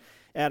together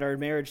at our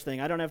marriage thing.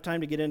 I don't have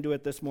time to get into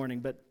it this morning,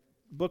 but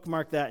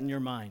bookmark that in your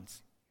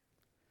minds.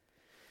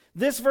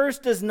 This verse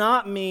does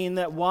not mean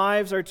that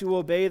wives are to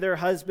obey their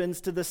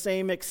husbands to the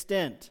same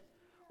extent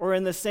or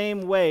in the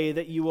same way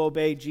that you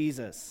obey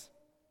Jesus.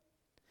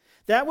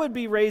 That would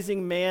be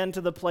raising man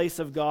to the place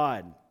of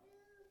God.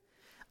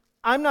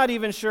 I'm not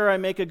even sure I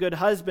make a good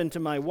husband to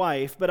my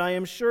wife, but I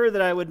am sure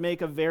that I would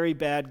make a very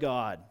bad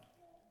God.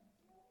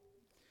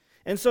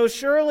 And so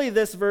surely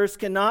this verse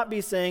cannot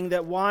be saying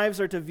that wives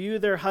are to view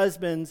their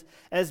husbands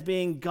as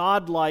being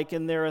godlike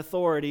in their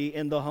authority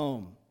in the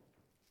home.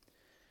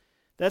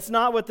 That's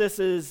not what this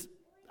is.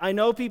 I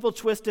know people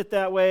twist it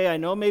that way. I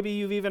know maybe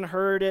you've even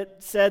heard it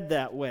said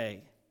that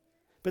way.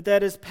 But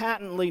that is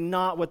patently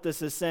not what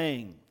this is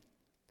saying.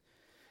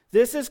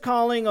 This is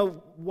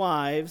calling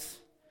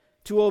wives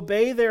to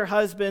obey their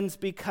husbands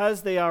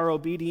because they are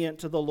obedient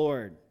to the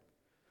Lord.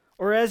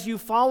 Or as you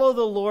follow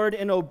the Lord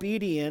in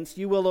obedience,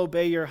 you will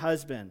obey your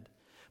husband.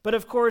 But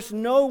of course,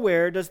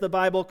 nowhere does the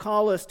Bible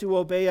call us to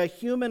obey a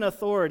human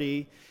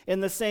authority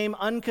in the same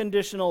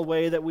unconditional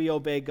way that we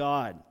obey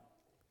God.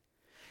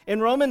 In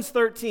Romans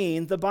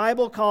 13, the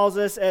Bible calls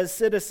us as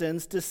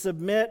citizens to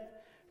submit,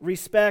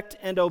 respect,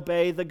 and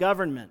obey the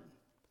government,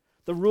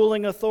 the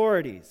ruling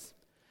authorities.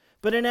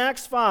 But in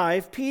Acts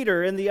 5,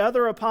 Peter and the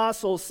other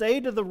apostles say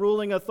to the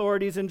ruling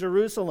authorities in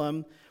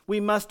Jerusalem,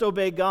 we must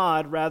obey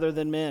God rather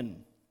than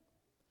men.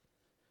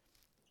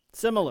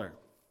 Similar.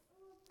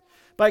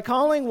 By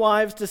calling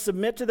wives to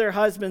submit to their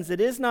husbands,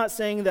 it is not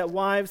saying that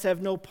wives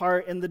have no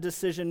part in the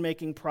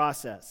decision-making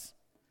process.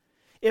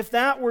 If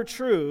that were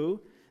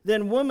true,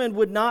 then woman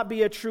would not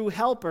be a true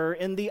helper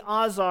in the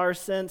azar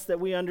sense that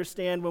we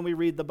understand when we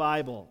read the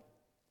Bible.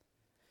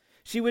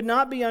 She would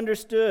not be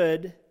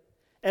understood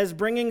as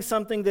bringing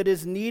something that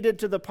is needed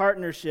to the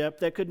partnership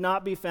that could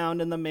not be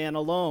found in the man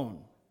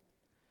alone.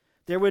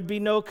 There would be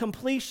no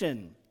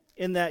completion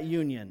in that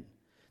union.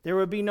 There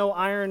would be no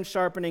iron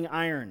sharpening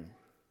iron.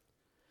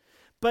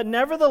 But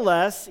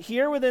nevertheless,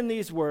 here within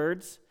these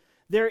words,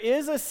 there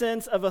is a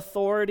sense of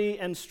authority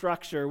and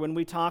structure when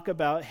we talk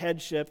about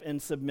headship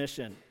and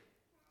submission.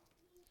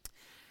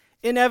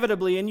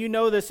 Inevitably, and you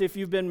know this if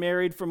you've been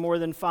married for more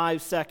than 5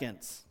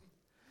 seconds,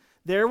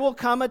 there will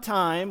come a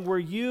time where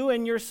you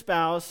and your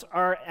spouse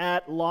are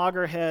at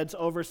loggerheads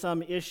over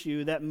some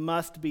issue that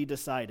must be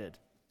decided.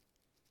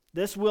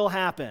 This will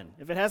happen.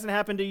 If it hasn't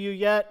happened to you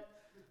yet,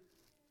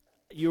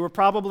 you were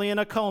probably in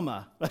a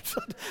coma.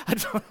 I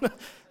don't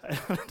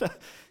know.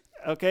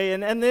 Okay,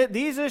 and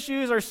these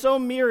issues are so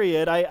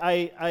myriad,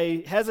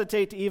 I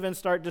hesitate to even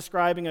start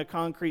describing a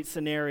concrete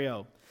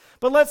scenario.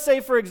 But let's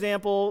say, for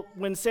example,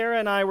 when Sarah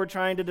and I were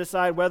trying to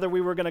decide whether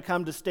we were going to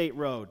come to State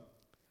Road,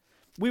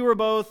 we were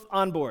both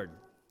on board.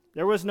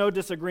 There was no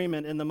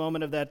disagreement in the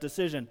moment of that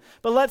decision.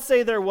 But let's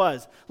say there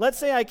was. Let's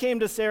say I came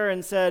to Sarah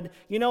and said,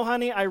 you know,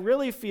 honey, I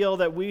really feel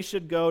that we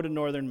should go to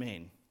Northern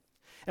Maine.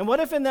 And what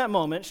if in that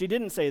moment, she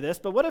didn't say this,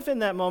 but what if in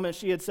that moment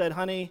she had said,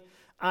 honey,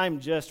 I'm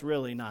just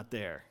really not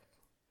there.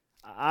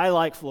 I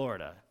like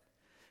Florida.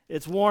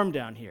 It's warm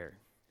down here.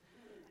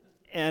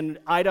 And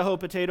Idaho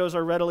potatoes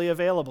are readily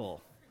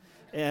available.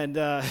 And,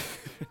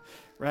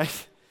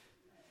 right?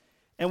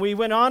 And we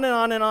went on and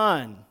on and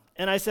on.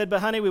 And I said, but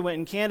honey, we went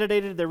and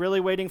candidated. They're really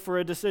waiting for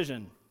a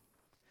decision.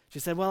 She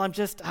said, well,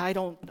 I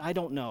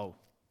don't know.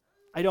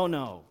 I don't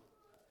know.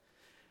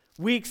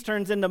 Weeks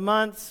turns into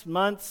months,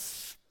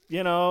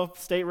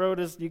 State Road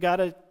is, you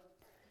gotta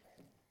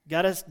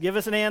give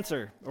us an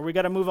answer or we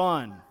gotta move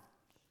on.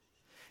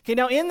 Okay,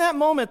 now in that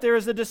moment, there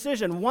is a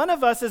decision. One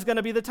of us is going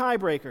to be the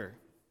tiebreaker.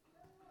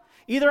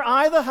 Either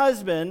I, the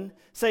husband,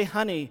 say,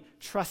 honey,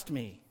 trust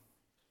me.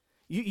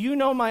 You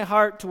know my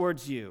heart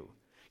towards you.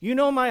 You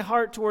know my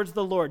heart towards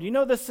the Lord. You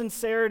know the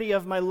sincerity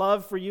of my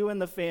love for you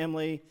and the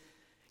family.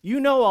 You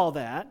know all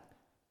that.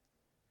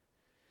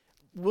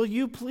 Will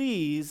you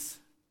please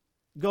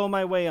go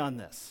my way on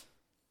this?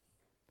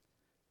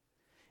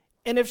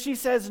 And if she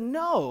says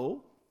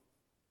no,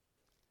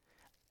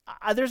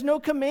 there's no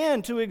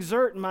command to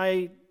exert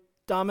my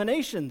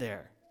domination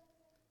there.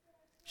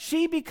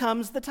 She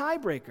becomes the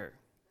tiebreaker.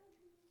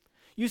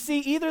 You see,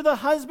 either the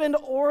husband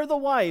or the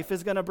wife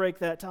is going to break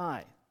that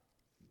tie.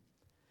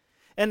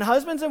 And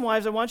husbands and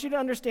wives, I want you to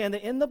understand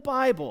that in the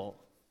Bible,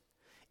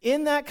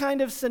 in that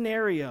kind of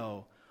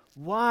scenario,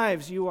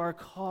 wives, you are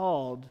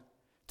called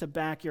to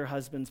back your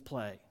husband's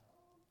play.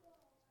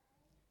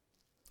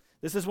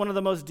 This is one of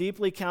the most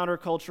deeply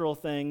countercultural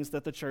things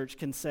that the church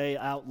can say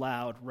out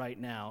loud right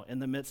now in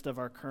the midst of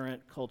our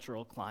current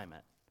cultural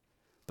climate.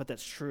 But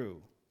that's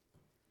true.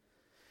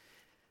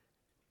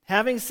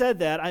 Having said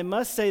that, I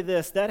must say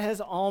this, that has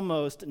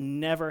almost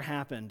never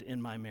happened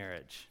in my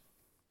marriage.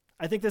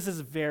 I think this is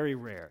very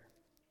rare.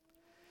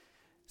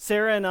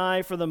 Sarah and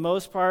I, for the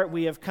most part,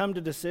 we have come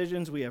to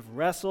decisions, we have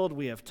wrestled,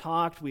 we have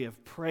talked, we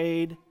have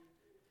prayed,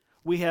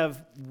 we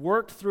have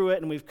worked through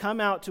it, and we've come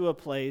out to a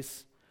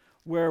place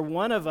where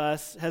one of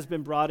us has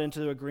been brought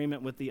into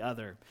agreement with the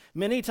other.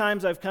 Many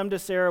times I've come to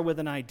Sarah with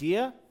an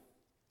idea,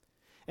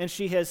 and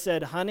she has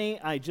said, honey,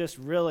 I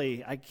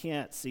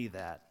can't see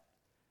that.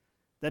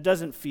 That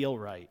doesn't feel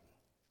right.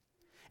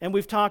 And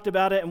we've talked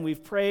about it, and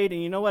we've prayed,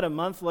 and you know what? A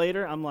month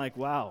later, I'm like,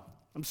 wow,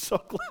 I'm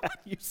so glad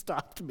you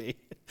stopped me.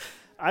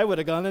 I would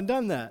have gone and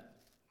done that.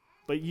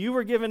 But you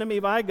were given to me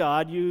by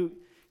God. You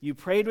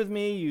prayed with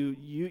me.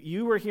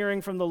 You were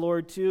hearing from the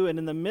Lord too, and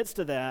in the midst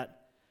of that,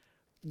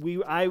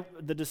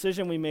 the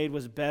decision we made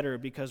was better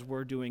because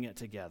we're doing it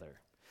together.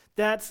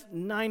 That's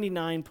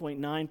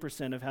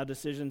 99.9% of how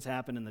decisions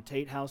happen in the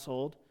Tate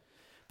household.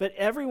 But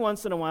every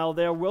once in a while,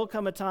 there will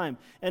come a time.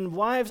 And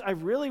wives, I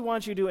really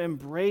want you to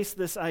embrace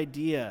this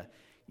idea.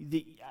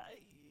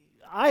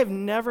 I have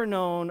never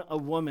known a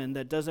woman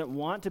that doesn't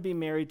want to be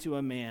married to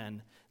a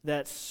man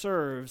that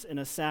serves in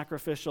a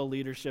sacrificial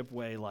leadership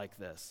way like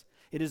this.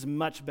 It is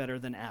much better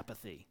than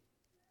apathy.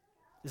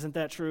 Isn't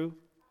that true?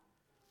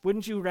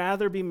 Wouldn't you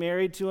rather be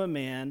married to a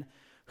man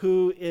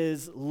who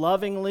is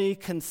lovingly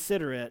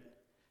considerate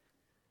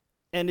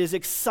and is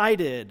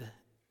excited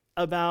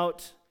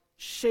about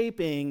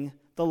shaping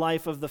the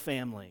life of the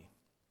family,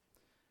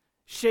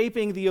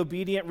 shaping the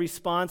obedient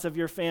response of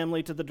your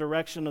family to the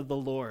direction of the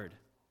Lord?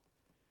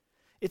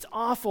 It's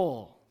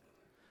awful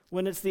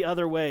when it's the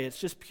other way. It's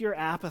just pure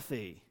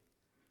apathy.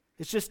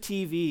 It's just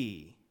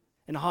TV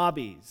and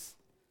hobbies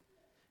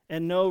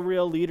and no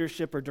real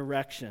leadership or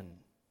direction.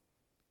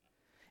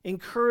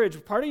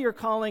 Encourage. Part of your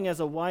calling as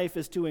a wife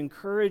is to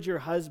encourage your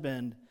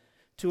husband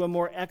to a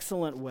more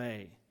excellent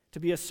way, to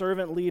be a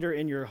servant leader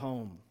in your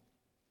home.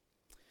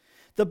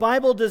 The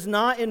Bible does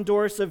not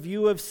endorse a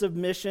view of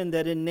submission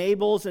that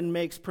enables and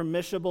makes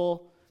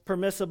permissible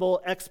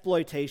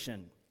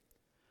exploitation,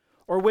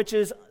 or which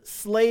is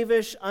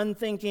slavish,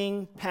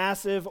 unthinking,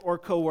 passive, or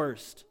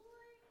coerced.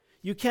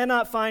 You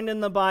cannot find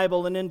in the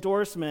Bible an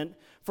endorsement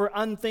for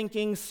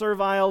unthinking,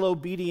 servile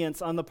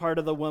obedience on the part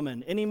of the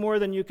woman, any more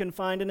than you can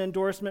find an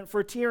endorsement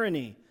for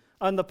tyranny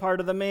on the part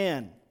of the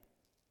man.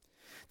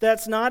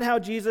 That's not how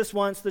Jesus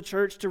wants the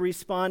church to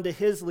respond to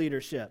his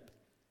leadership.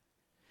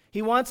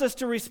 He wants us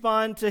to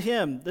respond to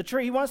him.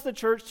 He wants the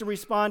church to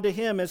respond to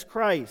him as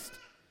Christ,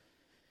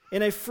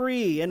 in a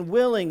free and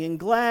willing and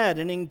glad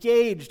and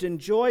engaged and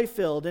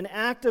joy-filled and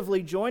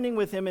actively joining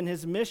with him in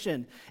his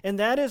mission. And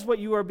that is what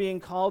you are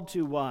being called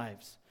to,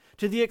 wives.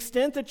 To the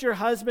extent that your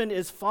husband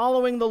is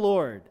following the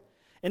Lord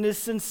and is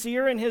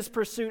sincere in his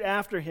pursuit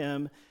after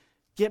him,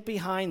 get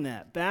behind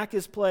that. Back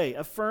his play.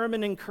 Affirm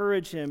and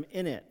encourage him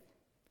in it.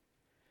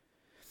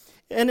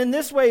 And in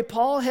this way,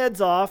 Paul heads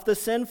off the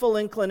sinful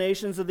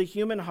inclinations of the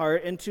human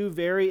heart in two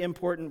very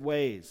important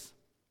ways.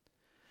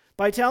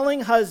 By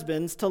telling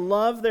husbands to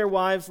love their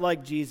wives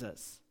like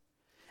Jesus,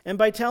 and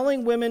by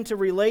telling women to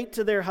relate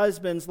to their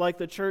husbands like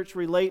the church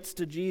relates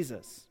to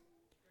Jesus.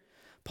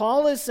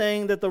 Paul is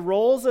saying that the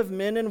roles of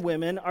men and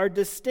women are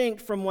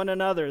distinct from one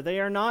another.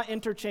 They are not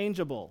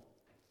interchangeable.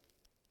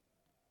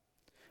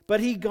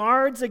 But he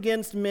guards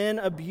against men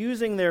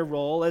abusing their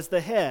role as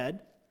the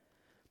head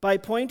by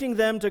pointing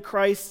them to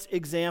Christ's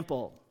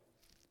example.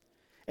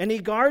 And he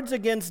guards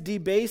against the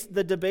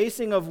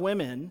debasing of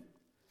women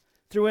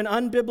through an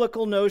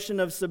unbiblical notion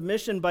of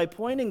submission by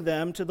pointing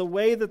them to the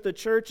way that the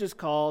church is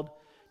called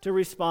to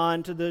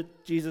respond to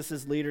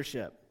Jesus'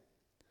 leadership.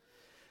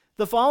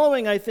 The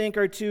following, I think,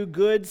 are two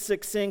good,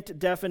 succinct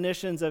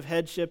definitions of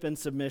headship and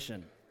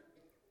submission.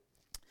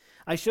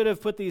 I should have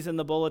put these in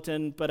the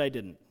bulletin, but I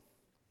didn't.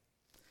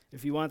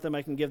 If you want them,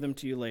 I can give them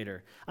to you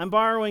later. I'm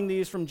borrowing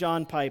these from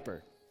John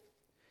Piper.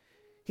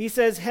 He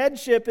says,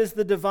 headship is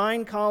the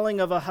divine calling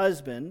of a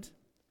husband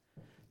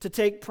to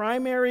take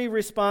primary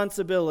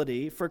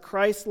responsibility for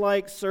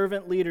Christ-like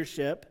servant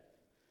leadership,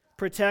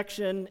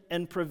 protection,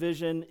 and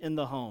provision in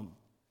the home.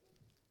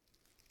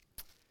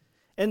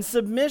 And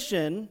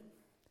submission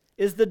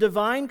is the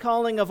divine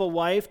calling of a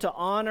wife to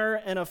honor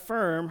and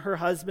affirm her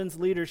husband's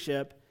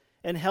leadership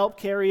and help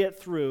carry it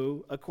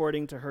through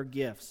according to her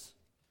gifts.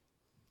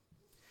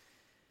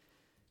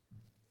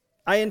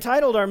 I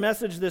entitled our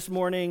message this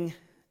morning,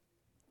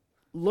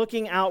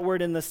 Looking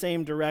Outward in the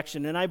Same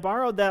Direction, and I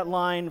borrowed that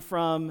line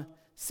from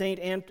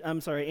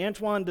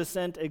Antoine de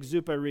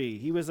Saint-Exupéry.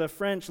 He was a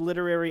French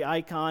literary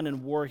icon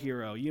and war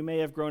hero. You may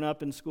have grown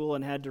up in school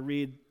and had to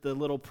read The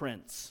Little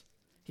Prince.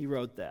 He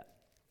wrote that.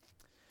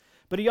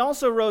 But he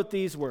also wrote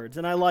these words,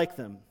 and I like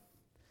them.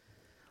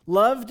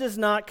 Love does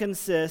not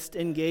consist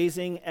in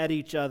gazing at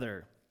each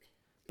other,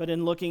 but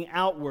in looking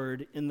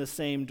outward in the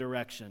same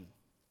direction.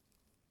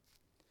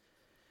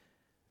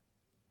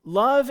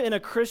 Love in a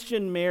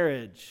Christian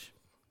marriage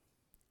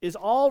is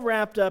all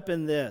wrapped up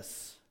in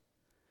this.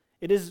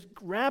 It is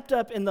wrapped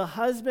up in the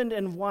husband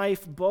and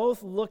wife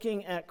both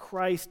looking at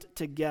Christ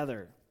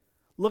together,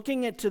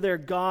 looking to their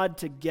God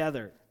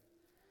together.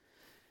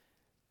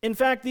 In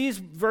fact, these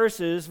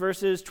verses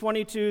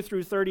 22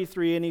 through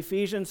 33 in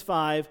Ephesians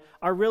 5,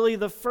 are really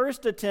the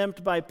first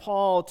attempt by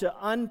Paul to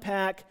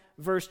unpack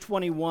verse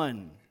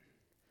 21,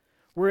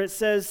 where it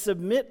says,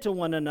 submit to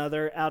one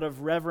another out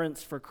of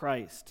reverence for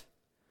Christ.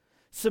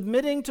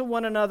 Submitting to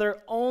one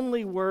another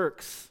only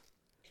works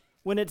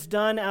when it's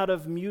done out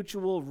of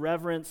mutual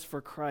reverence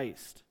for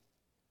Christ.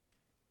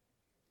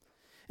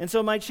 And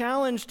so my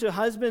challenge to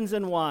husbands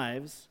and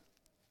wives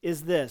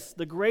is this: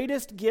 the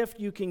greatest gift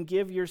you can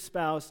give your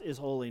spouse is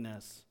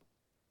holiness.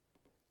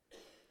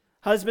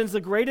 Husbands, the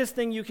greatest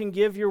thing you can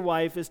give your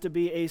wife is to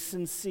be a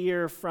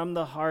sincere, from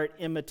the heart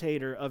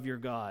imitator of your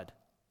God.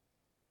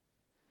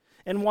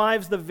 And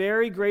wives, the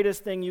very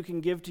greatest thing you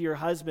can give to your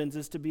husbands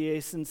is to be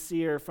a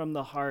sincere, from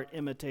the heart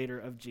imitator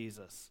of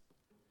Jesus.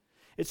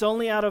 It's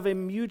only out of a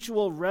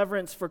mutual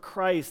reverence for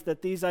Christ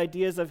that these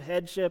ideas of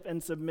headship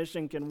and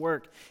submission can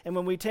work. And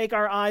when we take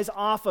our eyes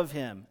off of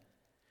him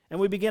and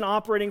we begin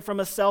operating from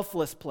a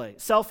selfish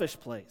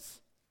place,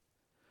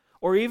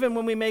 or even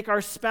when we make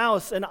our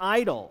spouse an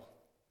idol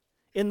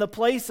in the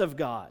place of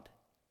God,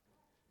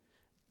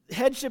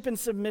 headship and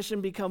submission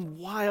become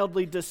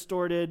wildly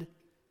distorted,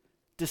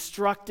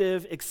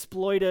 destructive,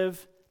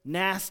 exploitive,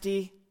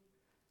 nasty.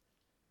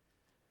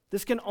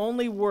 This can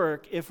only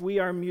work if we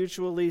are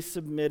mutually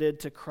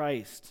submitted to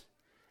Christ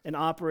and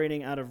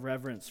operating out of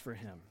reverence for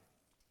him.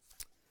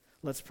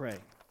 Let's pray.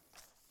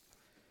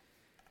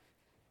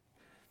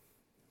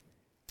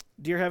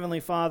 Dear Heavenly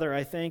Father,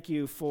 I thank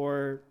you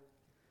for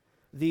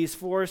these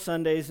 4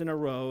 Sundays in a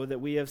row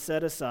that we have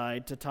set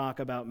aside to talk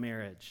about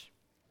marriage.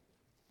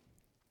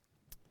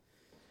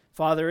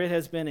 Father, it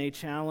has been a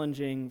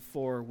challenging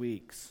 4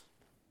 weeks.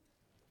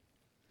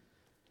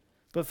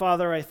 But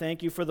Father, I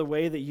thank you for the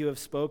way that you have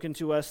spoken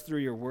to us through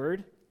your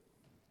word.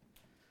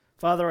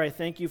 Father, I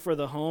thank you for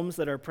the homes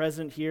that are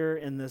present here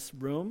in this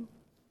room.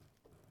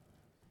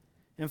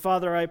 And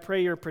Father, I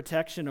pray your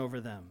protection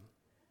over them.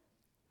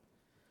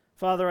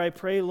 Father, I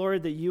pray,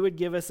 Lord, that you would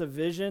give us a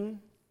vision,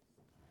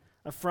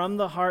 a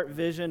from-the-heart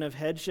vision of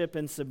headship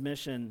and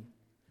submission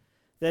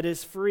that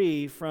is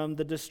free from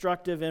the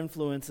destructive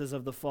influences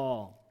of the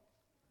fall.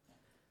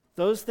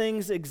 Those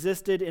things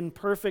existed in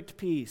perfect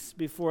peace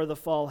before the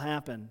fall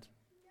happened.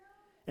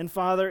 And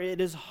Father,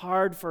 it is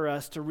hard for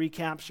us to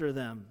recapture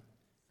them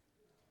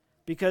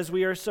because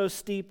we are so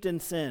steeped in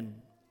sin.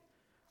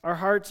 Our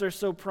hearts are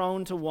so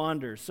prone to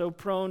wander, so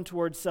prone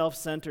towards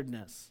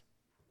self-centeredness.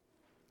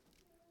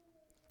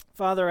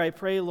 Father, I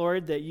pray,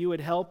 Lord, that you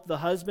would help the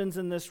husbands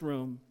in this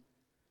room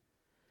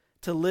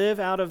to live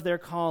out of their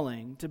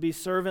calling, to be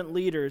servant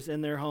leaders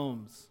in their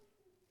homes,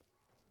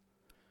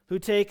 who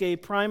take a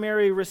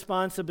primary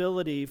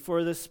responsibility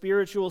for the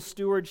spiritual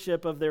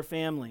stewardship of their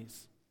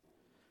families,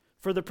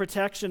 for the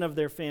protection of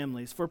their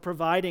families, for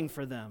providing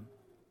for them.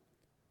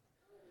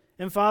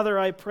 And Father,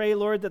 I pray,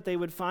 Lord, that they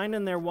would find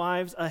in their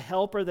wives a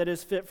helper that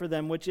is fit for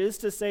them, which is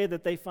to say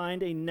that they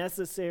find a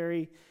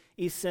necessary,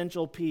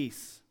 essential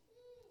peace.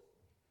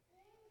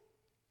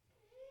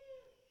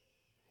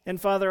 And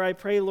Father, I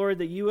pray, Lord,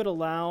 that you would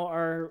allow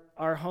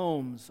our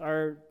homes,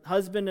 our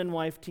husband and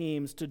wife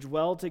teams to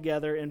dwell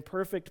together in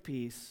perfect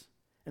peace,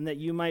 and that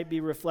you might be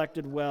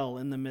reflected well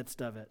in the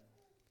midst of it.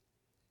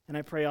 And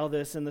I pray all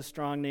this in the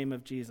strong name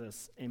of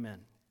Jesus.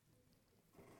 Amen.